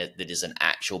that is an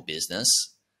actual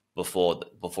business before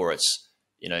it's,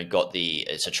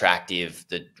 it's attractive,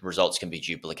 the results can be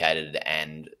duplicated,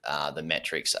 and the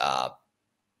metrics are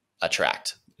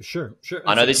attract? Sure.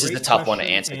 I know this is a tough one to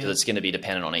answer because it's going to be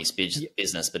dependent on each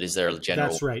business, but is there a general?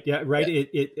 That's right. Yeah, right.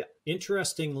 Yeah.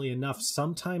 Interestingly enough,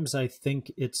 sometimes I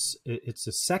think it's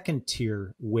a second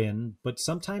tier win, but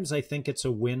sometimes I think it's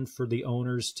a win for the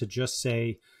owners to just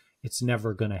say it's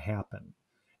never going to happen.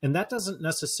 And that doesn't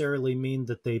necessarily mean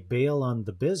that they bail on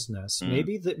the business.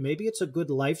 Maybe it's a good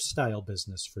lifestyle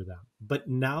business for them, but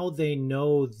now they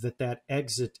know that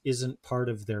exit isn't part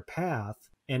of their path.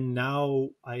 And now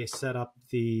I set up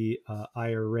the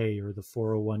IRA or the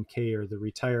 401k or the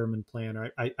retirement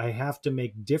plan. I have to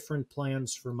make different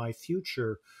plans for my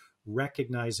future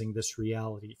recognizing this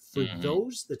reality. For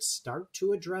those that start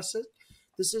to address it,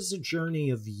 this is a journey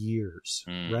of years,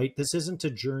 right? This isn't a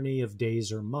journey of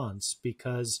days or months,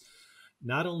 because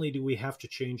not only do we have to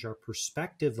change our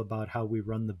perspective about how we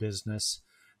run the business,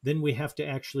 then we have to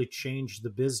actually change the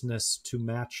business to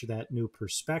match that new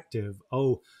perspective.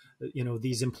 Oh,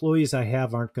 these employees I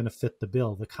have aren't going to fit the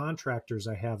bill. The contractors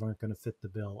I have aren't going to fit the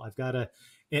bill. I've got to,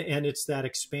 and it's that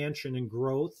expansion and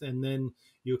growth. And then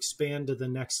you expand to the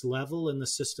next level, and the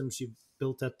systems you've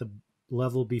built at the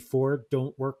level before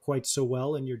don't work quite so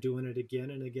well, and you're doing it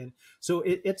again and again. So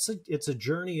it's a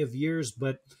journey of years,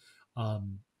 but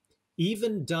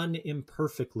even done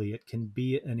imperfectly, it can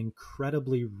be an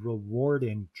incredibly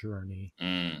rewarding journey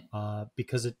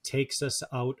because it takes us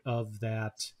out of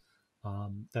that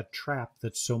trap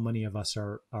that so many of us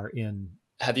are in.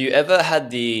 Have you ever had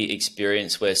the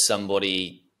experience where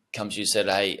somebody comes to you and said,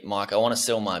 "Hey, Mike, I want to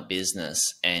sell my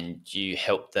business," and you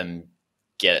help them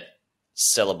get it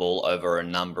sellable over a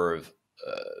number of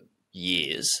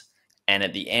years, and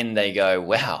at the end they go,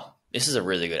 "Wow, this is a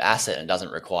really good asset and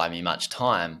doesn't require me much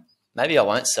time. Maybe I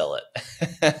won't sell it."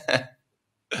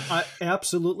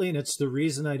 Absolutely. And it's the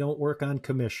reason I don't work on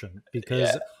commission,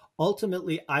 because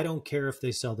ultimately I don't care if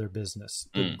they sell their business.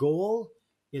 The goal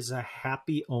is a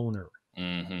happy owner,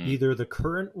 either the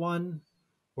current one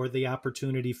or the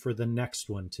opportunity for the next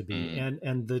one to be.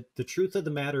 And the truth of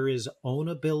the matter is,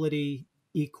 ownability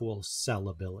equals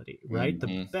sellability, right?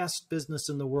 The best business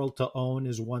in the world to own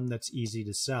is one that's easy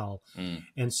to sell.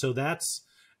 And so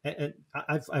and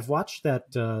I've watched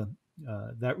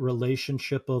that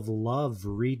relationship of love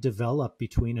redevelop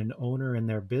between an owner and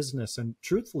their business. And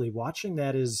truthfully, watching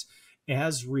that is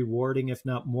as rewarding, if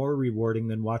not more rewarding,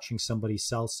 than watching somebody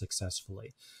sell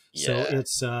successfully. So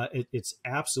it's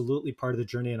absolutely part of the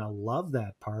journey. And I love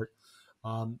that part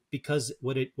because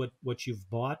what you've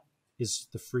bought is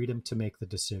the freedom to make the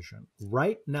decision.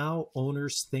 Right now,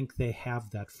 owners think they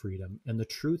have that freedom. And the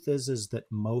truth is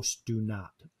that most do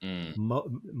not.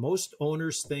 Most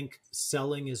owners think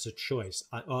selling is a choice.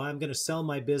 I'm going to sell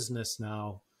my business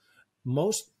now.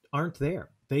 Most aren't there.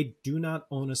 They do not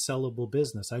own a sellable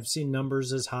business. I've seen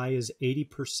numbers as high as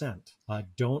 80%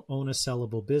 don't own a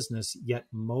sellable business, yet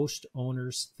most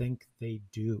owners think they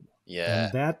do. Yeah.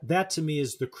 And that to me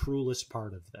is the cruelest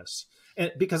part of this.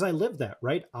 And because I lived that,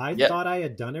 right? I thought I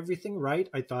had done everything right.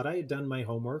 I thought I had done my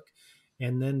homework.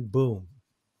 And then boom,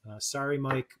 sorry,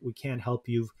 Mike, we can't help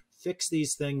you. Fix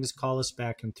these things. Call us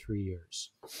back in 3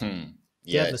 years.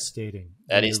 Devastating.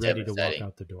 That is ready devastating. to walk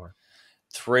out the door.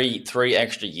 Three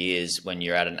extra years when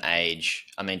you're at an age,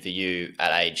 I mean, for you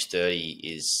at age 30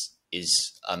 is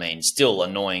I mean, still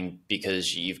annoying,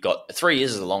 because you've got 3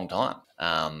 years is a long time.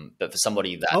 But for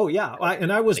somebody that,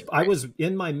 I was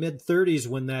in my mid 30s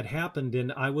when that happened,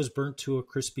 and I was burnt to a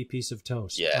crispy piece of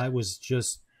toast. Yeah. I was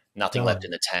just nothing done. left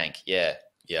in the tank. Yeah.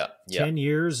 10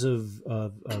 years of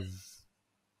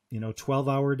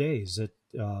 12-hour days.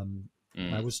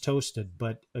 I was toasted,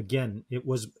 but again, it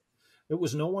was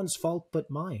no one's fault but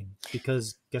mine,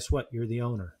 because guess what? You're the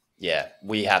owner. Yeah,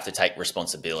 we have to take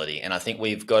responsibility. And I think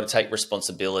we've got to take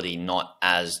responsibility not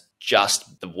as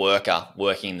just the worker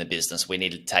working in the business. We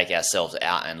need to take ourselves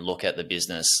out and look at the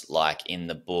business like in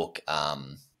the book, The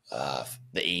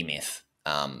E-Myth.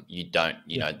 They've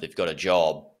got a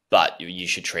job, but you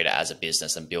should treat it as a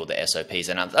business and build the SOPs.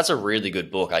 And that's a really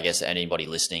good book, I guess, anybody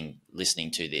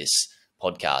listening to this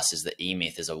podcast, is The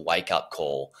E-Myth is a wake-up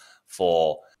call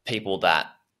for people that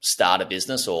start a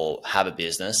business or have a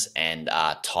business and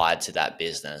are tied to that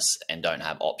business and don't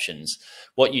have options.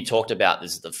 What you talked about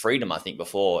is the freedom, I think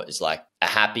before, is like a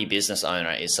happy business owner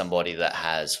is somebody that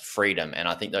has freedom. And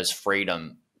I think those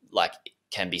freedom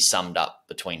can be summed up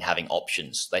between having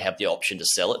options. They have the option to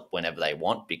sell it whenever they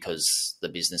want because the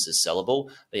business is sellable,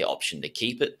 the option to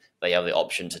keep it. They have the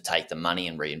option to take the money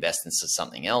and reinvest into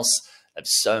something else. They have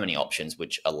so many options,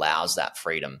 which allows that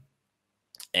freedom.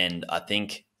 And I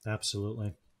think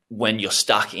absolutely, when you're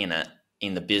stuck in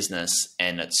the business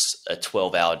and it's a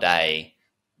 12-hour day,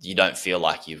 you don't feel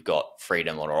like you've got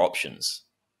freedom or options,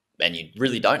 and you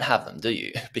really don't have them, do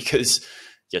you? Because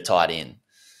you're tied in.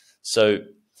 So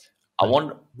I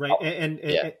want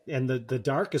and the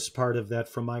darkest part of that,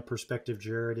 from my perspective,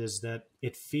 Jared, is that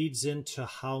it feeds into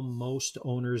how most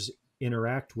owners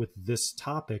interact with this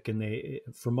topic. And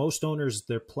for most owners,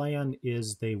 their plan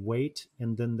is they wait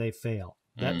and then they fail.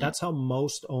 That's how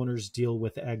most owners deal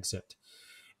with exit.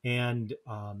 And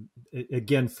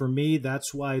again, for me,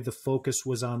 that's why the focus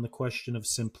was on the question of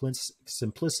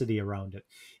simplicity around it.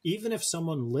 Even if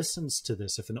someone listens to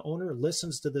this, if an owner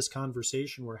listens to this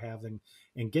conversation we're having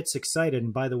and gets excited,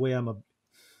 and by the way, I'm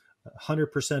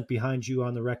 100% behind you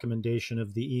on the recommendation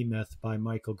of the E-Myth by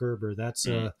Michael Gerber. That's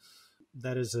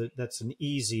an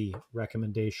easy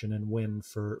recommendation and win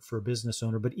for a business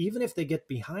owner. But even if they get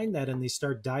behind that and they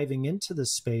start diving into the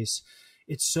space,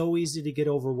 it's so easy to get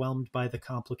overwhelmed by the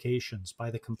complications,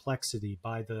 by the complexity,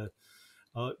 by the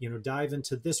dive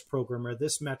into this program or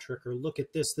this metric, or look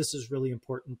at this. This is really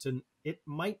important. And it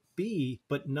might be,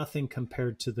 but nothing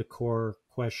compared to the core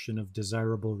question of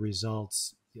desirable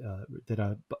results that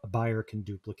a buyer can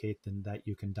duplicate and that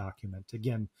you can document.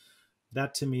 Again,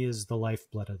 that to me is the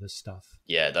lifeblood of this stuff.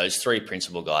 Yeah, those 3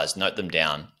 principle guys, note them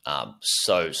down.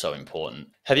 So important.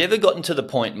 Have you ever gotten to the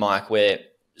point, Mike, where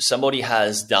somebody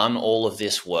has done all of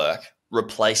this work,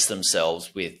 replaced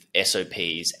themselves with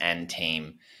SOPs and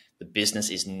team? The business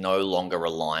is no longer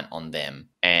reliant on them,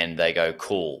 and they go,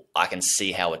 cool, I can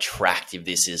see how attractive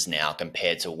this is now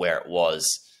compared to where it was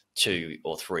 2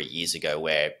 or 3 years ago,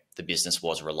 where the business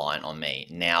was reliant on me.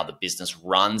 Now the business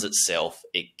runs itself.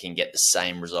 It can get the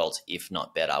same results, if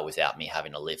not better, without me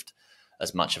having to lift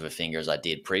as much of a finger as I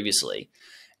did previously.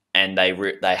 And they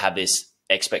have this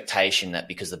expectation that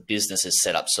because the business is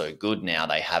set up so good now,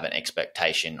 they have an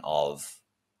expectation of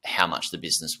how much the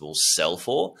business will sell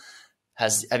for.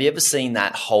 Have you ever seen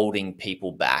that holding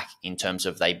people back in terms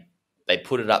of they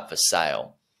put it up for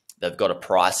sale, they've got a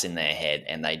price in their head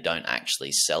and they don't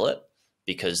actually sell it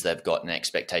because they've got an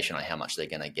expectation on how much they're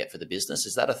going to get for the business?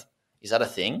 Is that a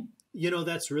thing?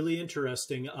 That's really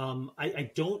interesting. I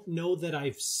don't know that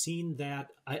I've seen that.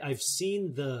 I've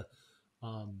seen the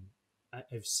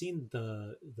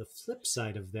flip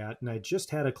side of that. And I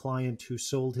just had a client who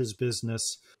sold his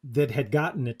business that had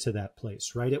gotten it to that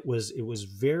place, right? It was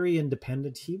very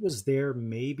independent. He was there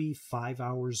maybe 5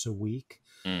 hours a week.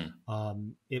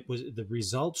 The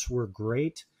results were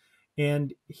great.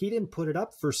 And he didn't put it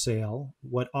up for sale.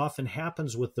 What often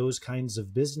happens with those kinds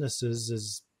of businesses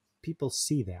is people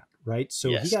see that, right? So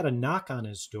Yes. He got a knock on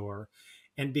his door.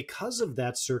 And because of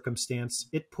that circumstance,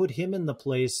 it put him in the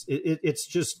place. It's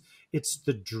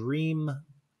the dream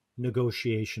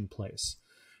negotiation place.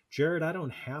 Jared, I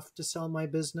don't have to sell my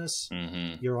business.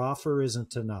 Mm-hmm. Your offer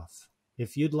isn't enough.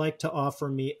 If you'd like to offer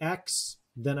me X,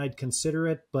 then I'd consider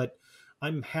it, but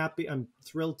I'm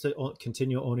thrilled to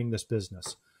continue owning this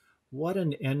business. What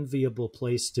an enviable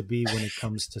place to be when it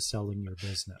comes to selling your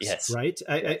business, Yes. right?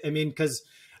 I mean, because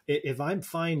if I'm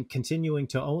fine continuing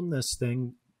to own this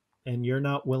thing and you're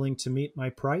not willing to meet my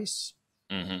price,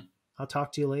 Mm-hmm. I'll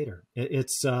talk to you later.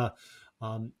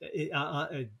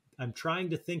 I'm trying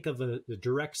to think of a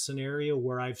direct scenario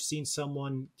where I've seen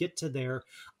someone get to there.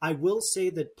 I will say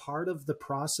that part of the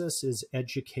process is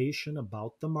education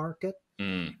about the market.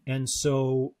 And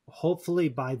so hopefully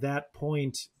by that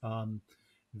point,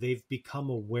 they've become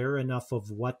aware enough of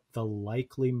what the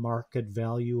likely market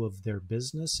value of their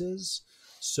business is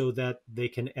so that they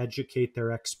can educate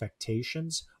their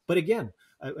expectations. But again,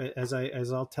 as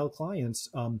I'll tell clients,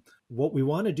 what we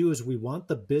want to do is we want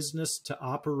the business to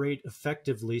operate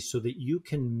effectively so that you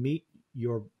can meet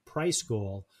your price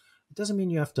goal. It doesn't mean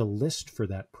you have to list for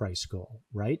that price goal,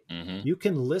 right? Mm-hmm. You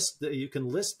can list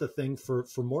the thing for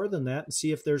more than that and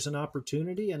see if there's an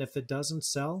opportunity. And if it doesn't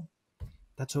sell,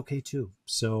 that's okay too.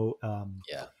 So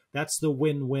that's the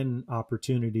win-win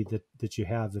opportunity that you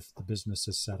have if the business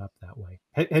is set up that way.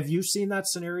 Have you seen that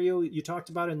scenario you talked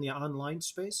about in the online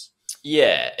space?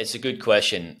 Yeah, it's a good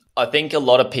question. I think a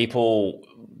lot of people,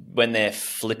 when they're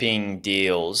flipping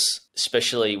deals,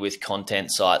 especially with content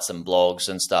sites and blogs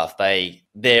and stuff,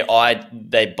 they're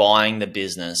buying the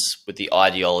business with the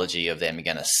ideology of them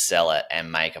going to sell it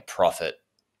and make a profit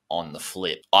on the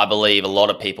flip. I believe a lot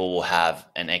of people will have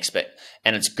and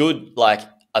it's good. Like,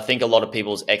 I think a lot of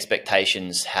people's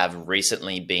expectations have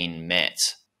recently been met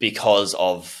because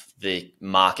of the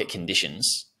market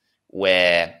conditions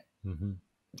where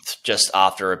just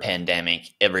after a pandemic,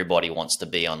 everybody wants to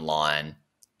be online,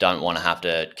 don't want to have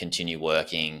to continue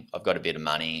working. I've got a bit of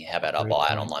money. How about I buy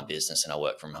an online business and I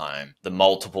work from home? The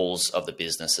multiples of the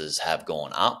businesses have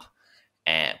gone up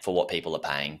and for what people are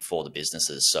paying for the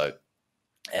businesses. So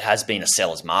it has been a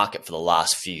seller's market for the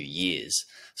last few years.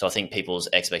 So I think people's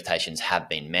expectations have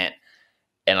been met.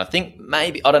 And I think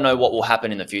maybe, I don't know what will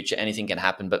happen in the future. Anything can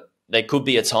happen, but there could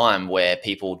be a time where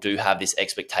people do have this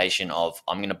expectation of,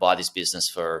 I'm going to buy this business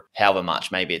for however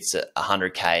much, maybe it's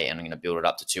 $100K and I'm going to build it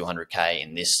up to $200K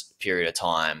in this period of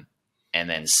time and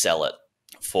then sell it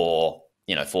for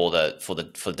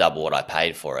double what I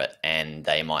paid for it. And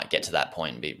they might get to that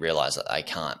point and realize that they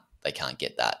can't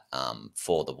get that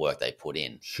for the work they put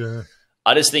in. Sure.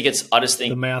 I just think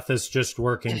the math is just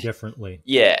working differently.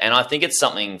 Yeah. And I think it's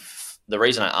something, the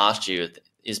reason I asked you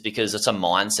is because it's a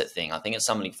mindset thing. I think it's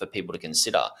something for people to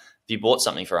consider. if you bought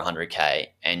something for 100K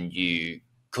and you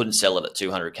couldn't sell it at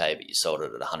 200K, but you sold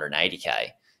it at 180K,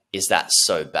 is that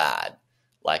so bad?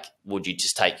 Like, would you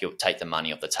just take the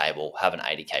money off the table, have an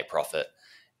 80K profit,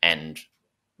 and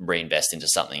reinvest into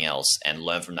something else and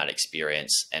learn from that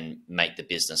experience and make the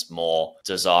business more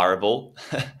desirable,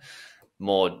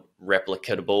 more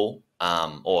replicable,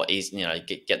 or easy,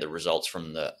 get the results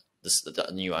from the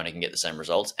new owner can get the same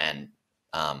results, and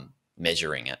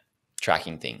measuring it,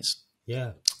 tracking things.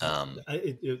 Yeah.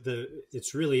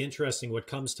 It's really interesting. What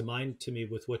comes to mind to me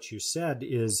with what you said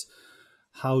is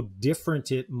how different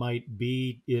it might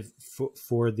be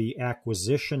for the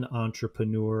acquisition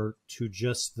entrepreneur to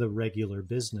just the regular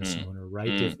business owner,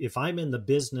 right? If I'm in the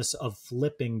business of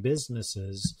flipping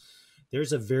businesses,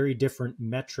 there's a very different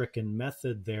metric and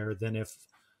method there than if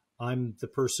I'm the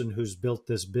person who's built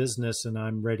this business and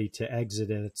I'm ready to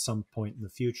exit it at some point in the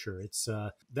future. It's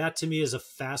that to me is a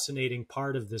fascinating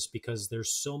part of this, because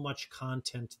there's so much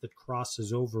content that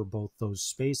crosses over both those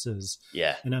spaces.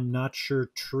 Yeah. And I'm not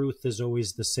sure truth is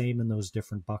always the same in those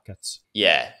different buckets.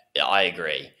 Yeah, I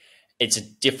agree. It's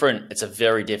a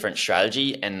very different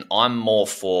strategy. And I'm more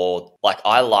for,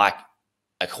 I like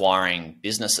acquiring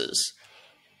businesses,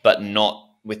 but not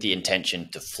with the intention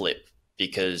to flip,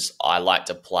 because I like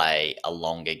to play a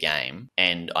longer game.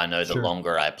 And I know the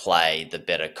longer I play, the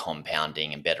better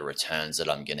compounding and better returns that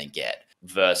I'm going to get,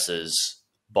 versus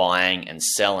buying and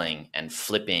selling and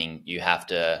flipping. You have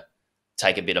to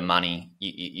take a bit of money.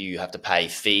 You have to pay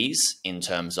fees in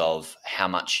terms of how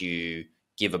much you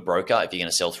give a broker if you're going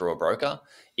to sell through a broker.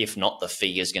 If not, the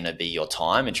fee is going to be your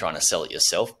time and trying to sell it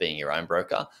yourself, being your own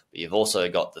broker. But you've also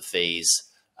got the fees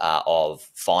of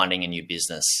finding a new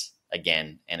business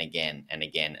again and again and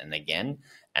again and again,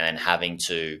 and then having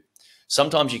to,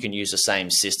 sometimes you can use the same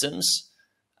systems,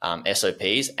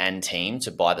 SOPs and team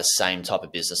to buy the same type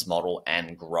of business model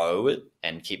and grow it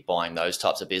and keep buying those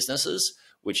types of businesses,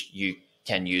 which you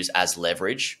can use as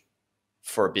leverage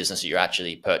for a business that you're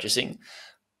actually purchasing.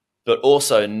 But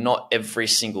also, not every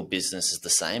single business is the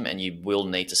same, and you will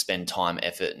need to spend time,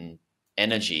 effort, and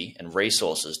energy and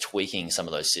resources tweaking some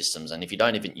of those systems. And if you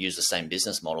don't even use the same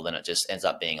business model, then it just ends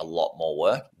up being a lot more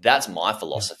work. That's my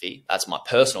philosophy. Yeah. That's my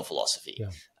personal philosophy. Yeah.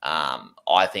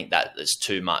 I think that there's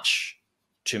too much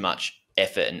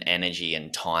effort and energy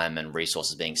and time and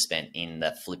resources being spent in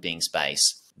the flipping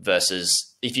space,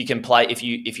 versus if you can play, if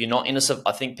you're not in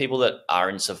I think people that are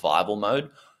in survival mode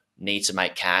need to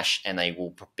make cash, and they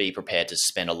will be prepared to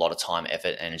spend a lot of time,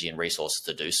 effort, energy, and resources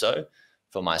to do so.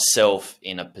 For myself,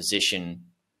 in a position,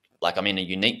 I'm in a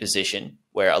unique position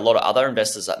where a lot of other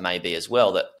investors that may be as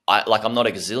well, that I'm not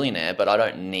a gazillionaire, but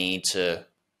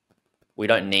we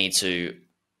don't need to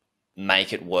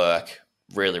make it work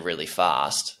really, really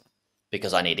fast,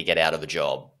 because I need to get out of a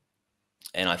job.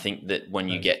 And I think that when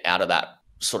you get out of that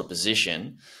sort of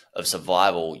position of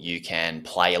survival, you can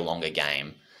play a longer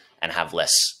game and have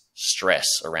less stress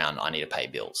around, I need to pay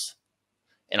bills.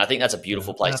 And I think that's a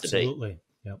beautiful place to be. Absolutely.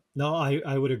 Yeah. No,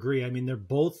 I would agree. I mean, they're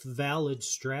both valid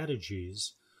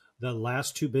strategies. The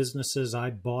last two businesses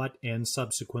I bought and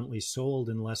subsequently sold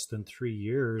in less than 3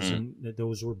 years, and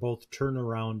those were both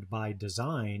turnaround by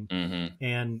design,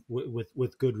 and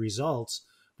with good results.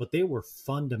 But they were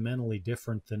fundamentally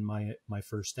different than my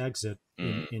first exit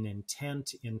in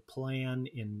intent, in plan,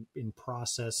 in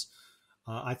process.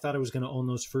 I thought I was going to own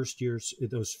those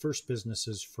first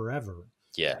businesses forever.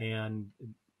 Yeah. And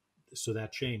so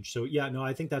that changed. So yeah, no,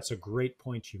 I think that's a great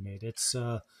point you made. It's,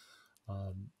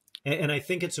 and I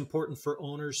think it's important for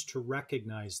owners to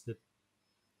recognize that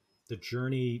the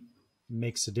journey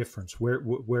makes a difference.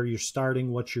 Where you're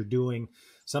starting, what you're doing.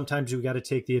 Sometimes we got to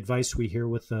take the advice we hear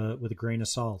with a grain of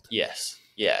salt. Yes.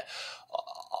 Yeah.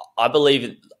 I believe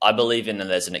in that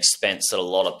there's an expense that a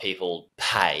lot of people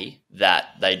pay that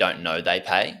they don't know they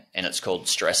pay, and it's called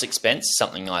stress expense,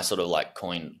 something I sort of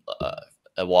coined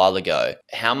a while ago.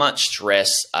 How much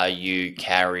stress are you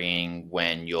carrying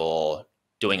when you're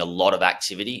doing a lot of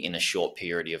activity in a short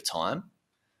period of time,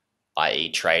 i.e.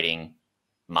 trading,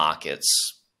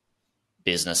 markets,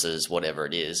 businesses, whatever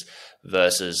it is,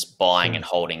 versus buying and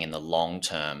holding in the long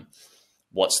term?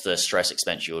 What's the stress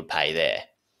expense you would pay there?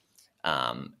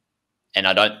 And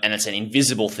it's an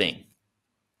invisible thing,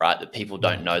 right? That people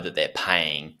don't know that they're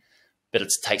paying, but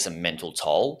it takes a mental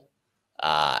toll,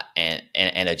 and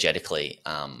energetically,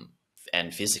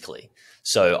 and physically.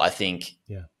 So I think,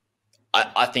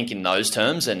 I think in those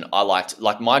terms, and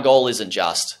my goal isn't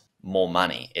just more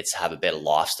money, it's have a better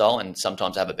lifestyle. And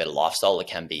sometimes have a better lifestyle, it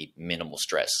can be minimal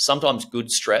stress. Sometimes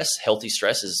good stress, healthy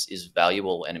stress is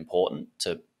valuable and important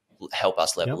to help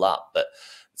us level up. But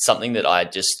something that I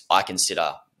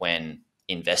consider when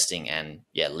investing and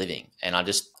living. And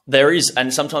There is,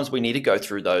 and sometimes we need to go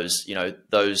through those,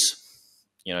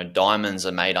 diamonds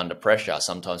are made under pressure.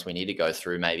 Sometimes we need to go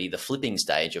through maybe the flipping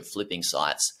stage of flipping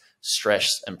sites, stress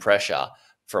and pressure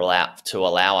to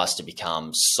allow us to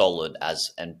become solid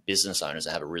and business owners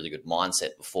and have a really good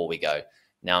mindset before we go,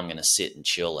 now I'm going to sit and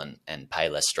chill and pay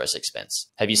less stress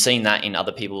expense. Have you seen that in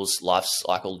other people's life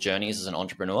cycle journeys as an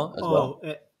entrepreneur as well?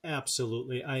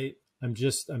 Absolutely.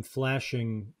 I'm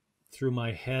flashing through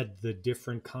my head the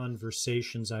different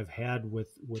conversations I've had with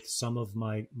some of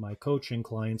my coaching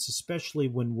clients, especially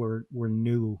when we're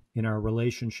new in our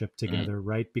relationship together,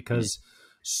 right? Because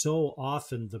so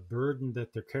often the burden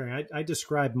that they're carrying, I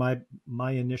describe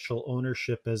my initial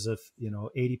ownership as a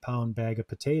 80-pound bag of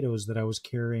potatoes that I was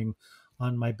carrying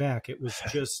on my back. It was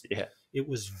just it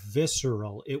was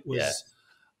visceral. It was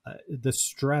the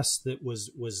stress that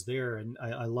was there, and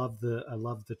I love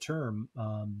the term,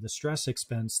 the stress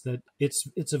expense. That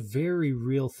it's a very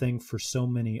real thing for so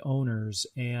many owners,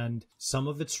 and some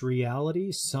of it's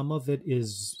reality, some of it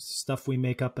is stuff we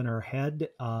make up in our head,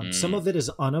 some of it is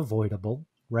unavoidable,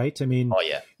 right? I mean,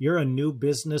 you're a new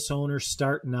business owner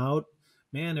starting out,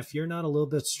 man. If you're not a little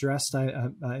bit stressed,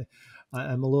 I'm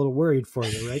a little worried for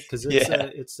you, right? Because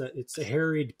it's a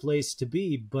harried place to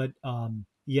be, but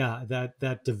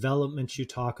that development you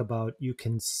talk about, you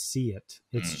can see it.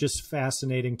 It's just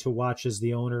fascinating to watch as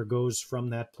the owner goes from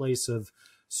that place of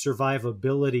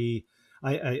survivability.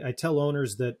 I tell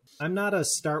owners that I'm not a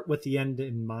start with the end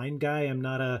in mind guy. I'm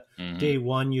not a day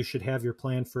one, you should have your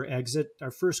plan for exit.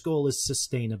 Our first goal is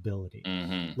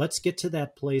sustainability. Let's get to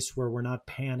that place where we're not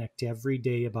panicked every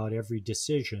day about every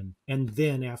decision. And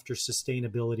then after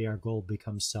sustainability, our goal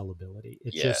becomes sellability.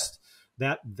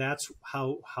 That's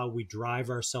how we drive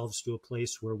ourselves to a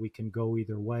place where we can go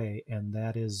either way. And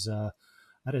that is a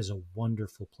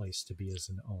wonderful place to be as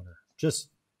an owner. Just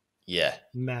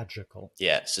magical.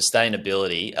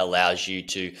 Sustainability allows you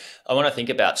to, I want to think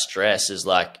about stress is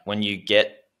like when you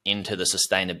get into the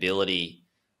sustainability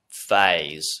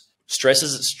phase,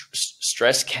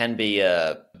 stress can be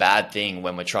a bad thing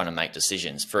when we're trying to make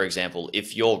decisions. For example,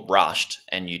 if you're rushed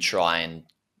and you try and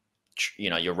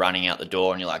you're running out the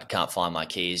door and you're like, I can't find my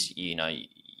keys,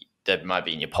 they might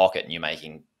be in your pocket and you're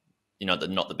making, not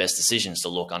the best decisions to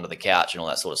look under the couch and all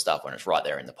that sort of stuff when it's right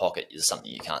there in the pocket. There's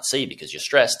something you can't see because you're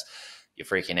stressed, you're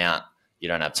freaking out, you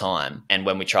don't have time. And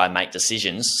when we try and make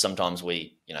decisions, sometimes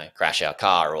we, crash our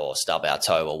car or stub our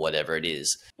toe or whatever it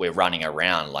is. We're running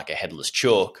around like a headless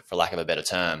chook, for lack of a better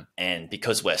term. And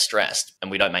because we're stressed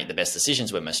and we don't make the best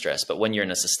decisions when we're stressed. But when you're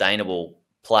in a sustainable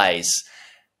place,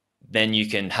 then you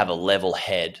can have a level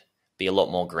head, be a lot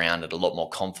more grounded, a lot more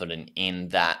confident in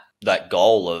that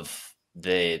goal of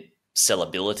the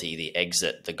sellability, the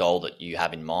exit, the goal that you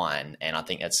have in mind. And I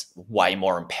think that's way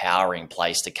more empowering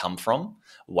place to come from,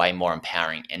 way more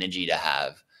empowering energy to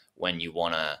have when you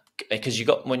want to, because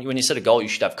when you set a goal, you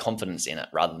should have confidence in it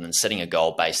rather than setting a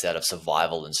goal based out of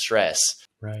survival and stress.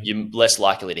 Right. You're less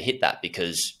likely to hit that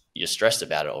because you're stressed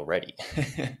about it already.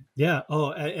 Yeah.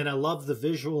 Oh, and I love the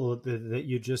visual that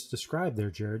you just described there,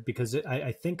 Jared, because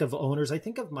I think of owners, I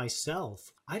think of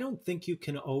myself. I don't think you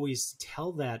can always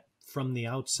tell that from the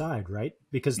outside, right?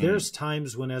 Because there's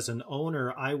times when as an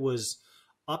owner, I was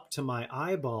up to my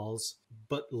eyeballs,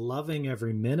 but loving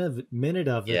every minute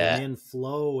of it and in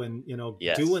flow and,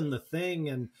 doing the thing.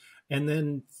 And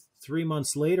then 3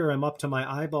 months later, I'm up to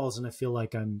my eyeballs and I feel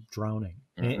like I'm drowning.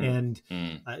 And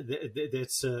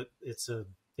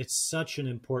it's such an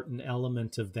important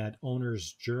element of that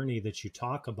owner's journey that you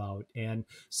talk about. And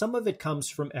some of it comes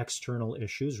from external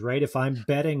issues, right? If I'm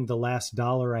betting the last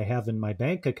dollar I have in my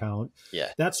bank account,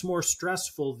 that's more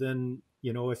stressful than,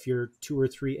 if you're 2 or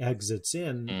 3 exits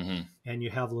in and you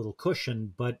have a little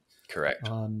cushion, but correct.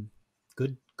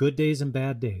 Good days and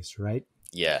bad days, right?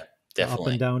 Yeah, definitely.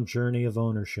 Up and down journey of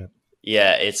ownership.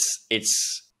 Yeah.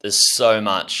 There's so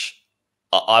much.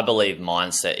 I believe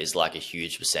mindset is like a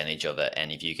huge percentage of it.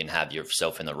 And if you can have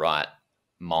yourself in the right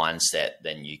mindset,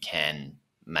 then you can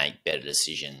make better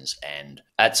decisions. And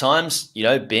at times,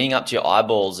 being up to your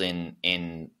eyeballs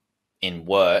in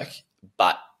work,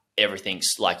 but everything's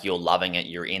like you're loving it.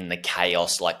 You're in the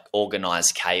chaos, like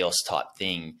organized chaos type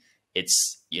thing.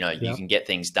 It's, you can get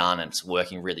things done and it's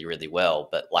working really, really well.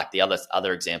 But like the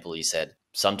other example you said,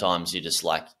 sometimes you're just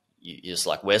like,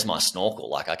 where's my snorkel?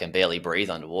 Like I can barely breathe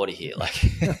underwater here. Like,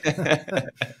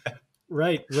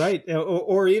 right.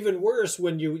 Or even worse,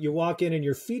 when you walk in and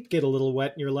your feet get a little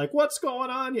wet and you're like, what's going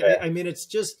on? Yeah. I mean, it's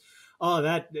just,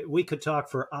 that we could talk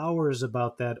for hours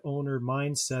about that owner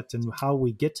mindset and how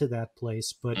we get to that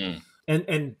place. But,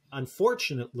 and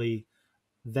unfortunately,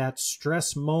 that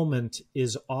stress moment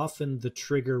is often the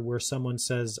trigger where someone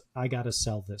says, I got to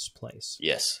sell this place.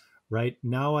 Yes. Right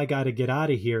now, I got to get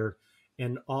out of here.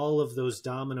 And all of those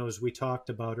dominoes we talked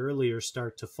about earlier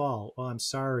start to fall. Oh, I'm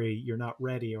sorry, you're not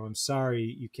ready. Or I'm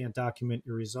sorry, you can't document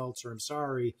your results. Or I'm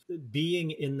sorry.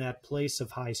 Being in that place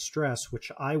of high stress,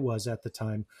 which I was at the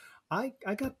time, I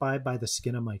got by the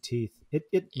skin of my teeth.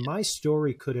 My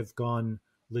story could have gone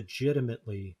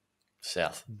legitimately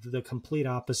south, the complete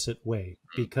opposite way,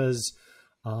 because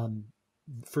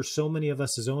for so many of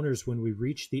us as owners, when we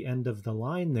reach the end of the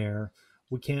line there,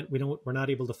 we're not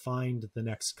able to find the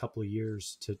next couple of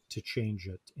years to change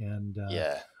it. And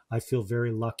I feel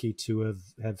very lucky to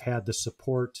have had the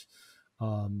support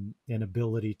and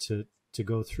ability to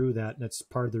go through that. And that's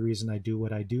part of the reason I do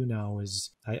what I do now. Is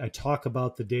I talk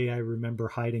about the day I remember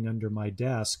hiding under my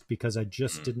desk because I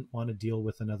just didn't want to deal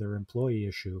with another employee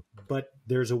issue. But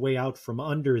there's a way out from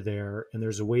under there, and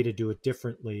there's a way to do it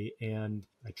differently. And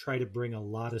I try to bring a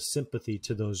lot of sympathy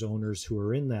to those owners who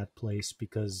are in that place,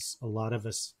 because a lot of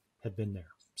us have been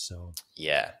there. So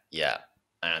yeah.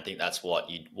 And I think that's what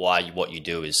you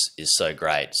do is so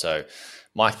great. So,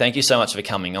 Mike, thank you so much for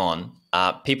coming on.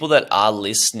 People that are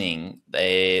listening,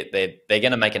 they're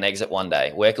going to make an exit one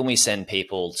day. Where can we send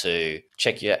people to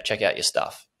check out your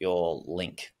stuff, your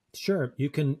link? Sure. You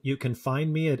can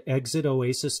find me at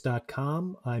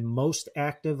exitoasis.com. I'm most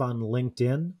active on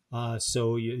LinkedIn.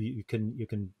 So you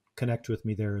can connect with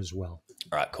me there as well.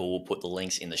 All right, cool. We'll put the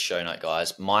links in the show note,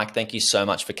 guys. Mike, thank you so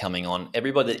much for coming on.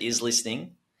 Everybody that is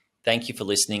listening, thank you for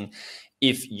listening.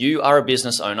 If you are a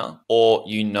business owner or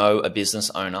you know a business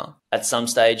owner, at some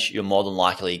stage, you're more than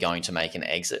likely going to make an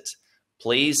exit.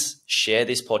 Please share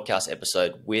this podcast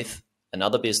episode with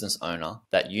another business owner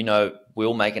that you know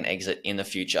will make an exit in the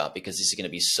future, because this is going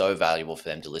to be so valuable for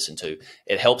them to listen to.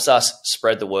 It helps us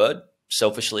spread the word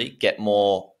selfishly, get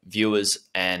more viewers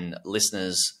and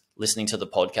listeners listening to the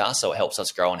podcast. So it helps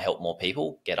us grow and help more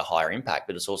people get a higher impact,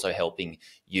 but it's also helping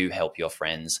you help your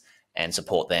friends and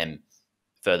support them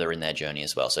further in their journey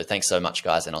as well. So thanks so much,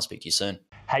 guys, and I'll speak to you soon.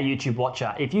 Hey YouTube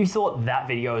watcher, if you thought that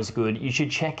video was good, you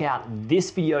should check out this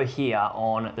video here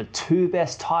on the 2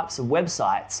 best types of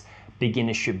websites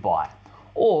beginners should buy.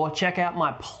 Or check out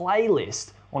my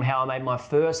playlist on how I made my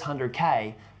first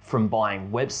 100K from buying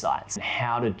websites and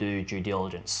how to do due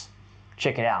diligence.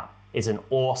 Check it out. It's an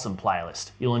awesome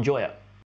playlist. You'll enjoy it.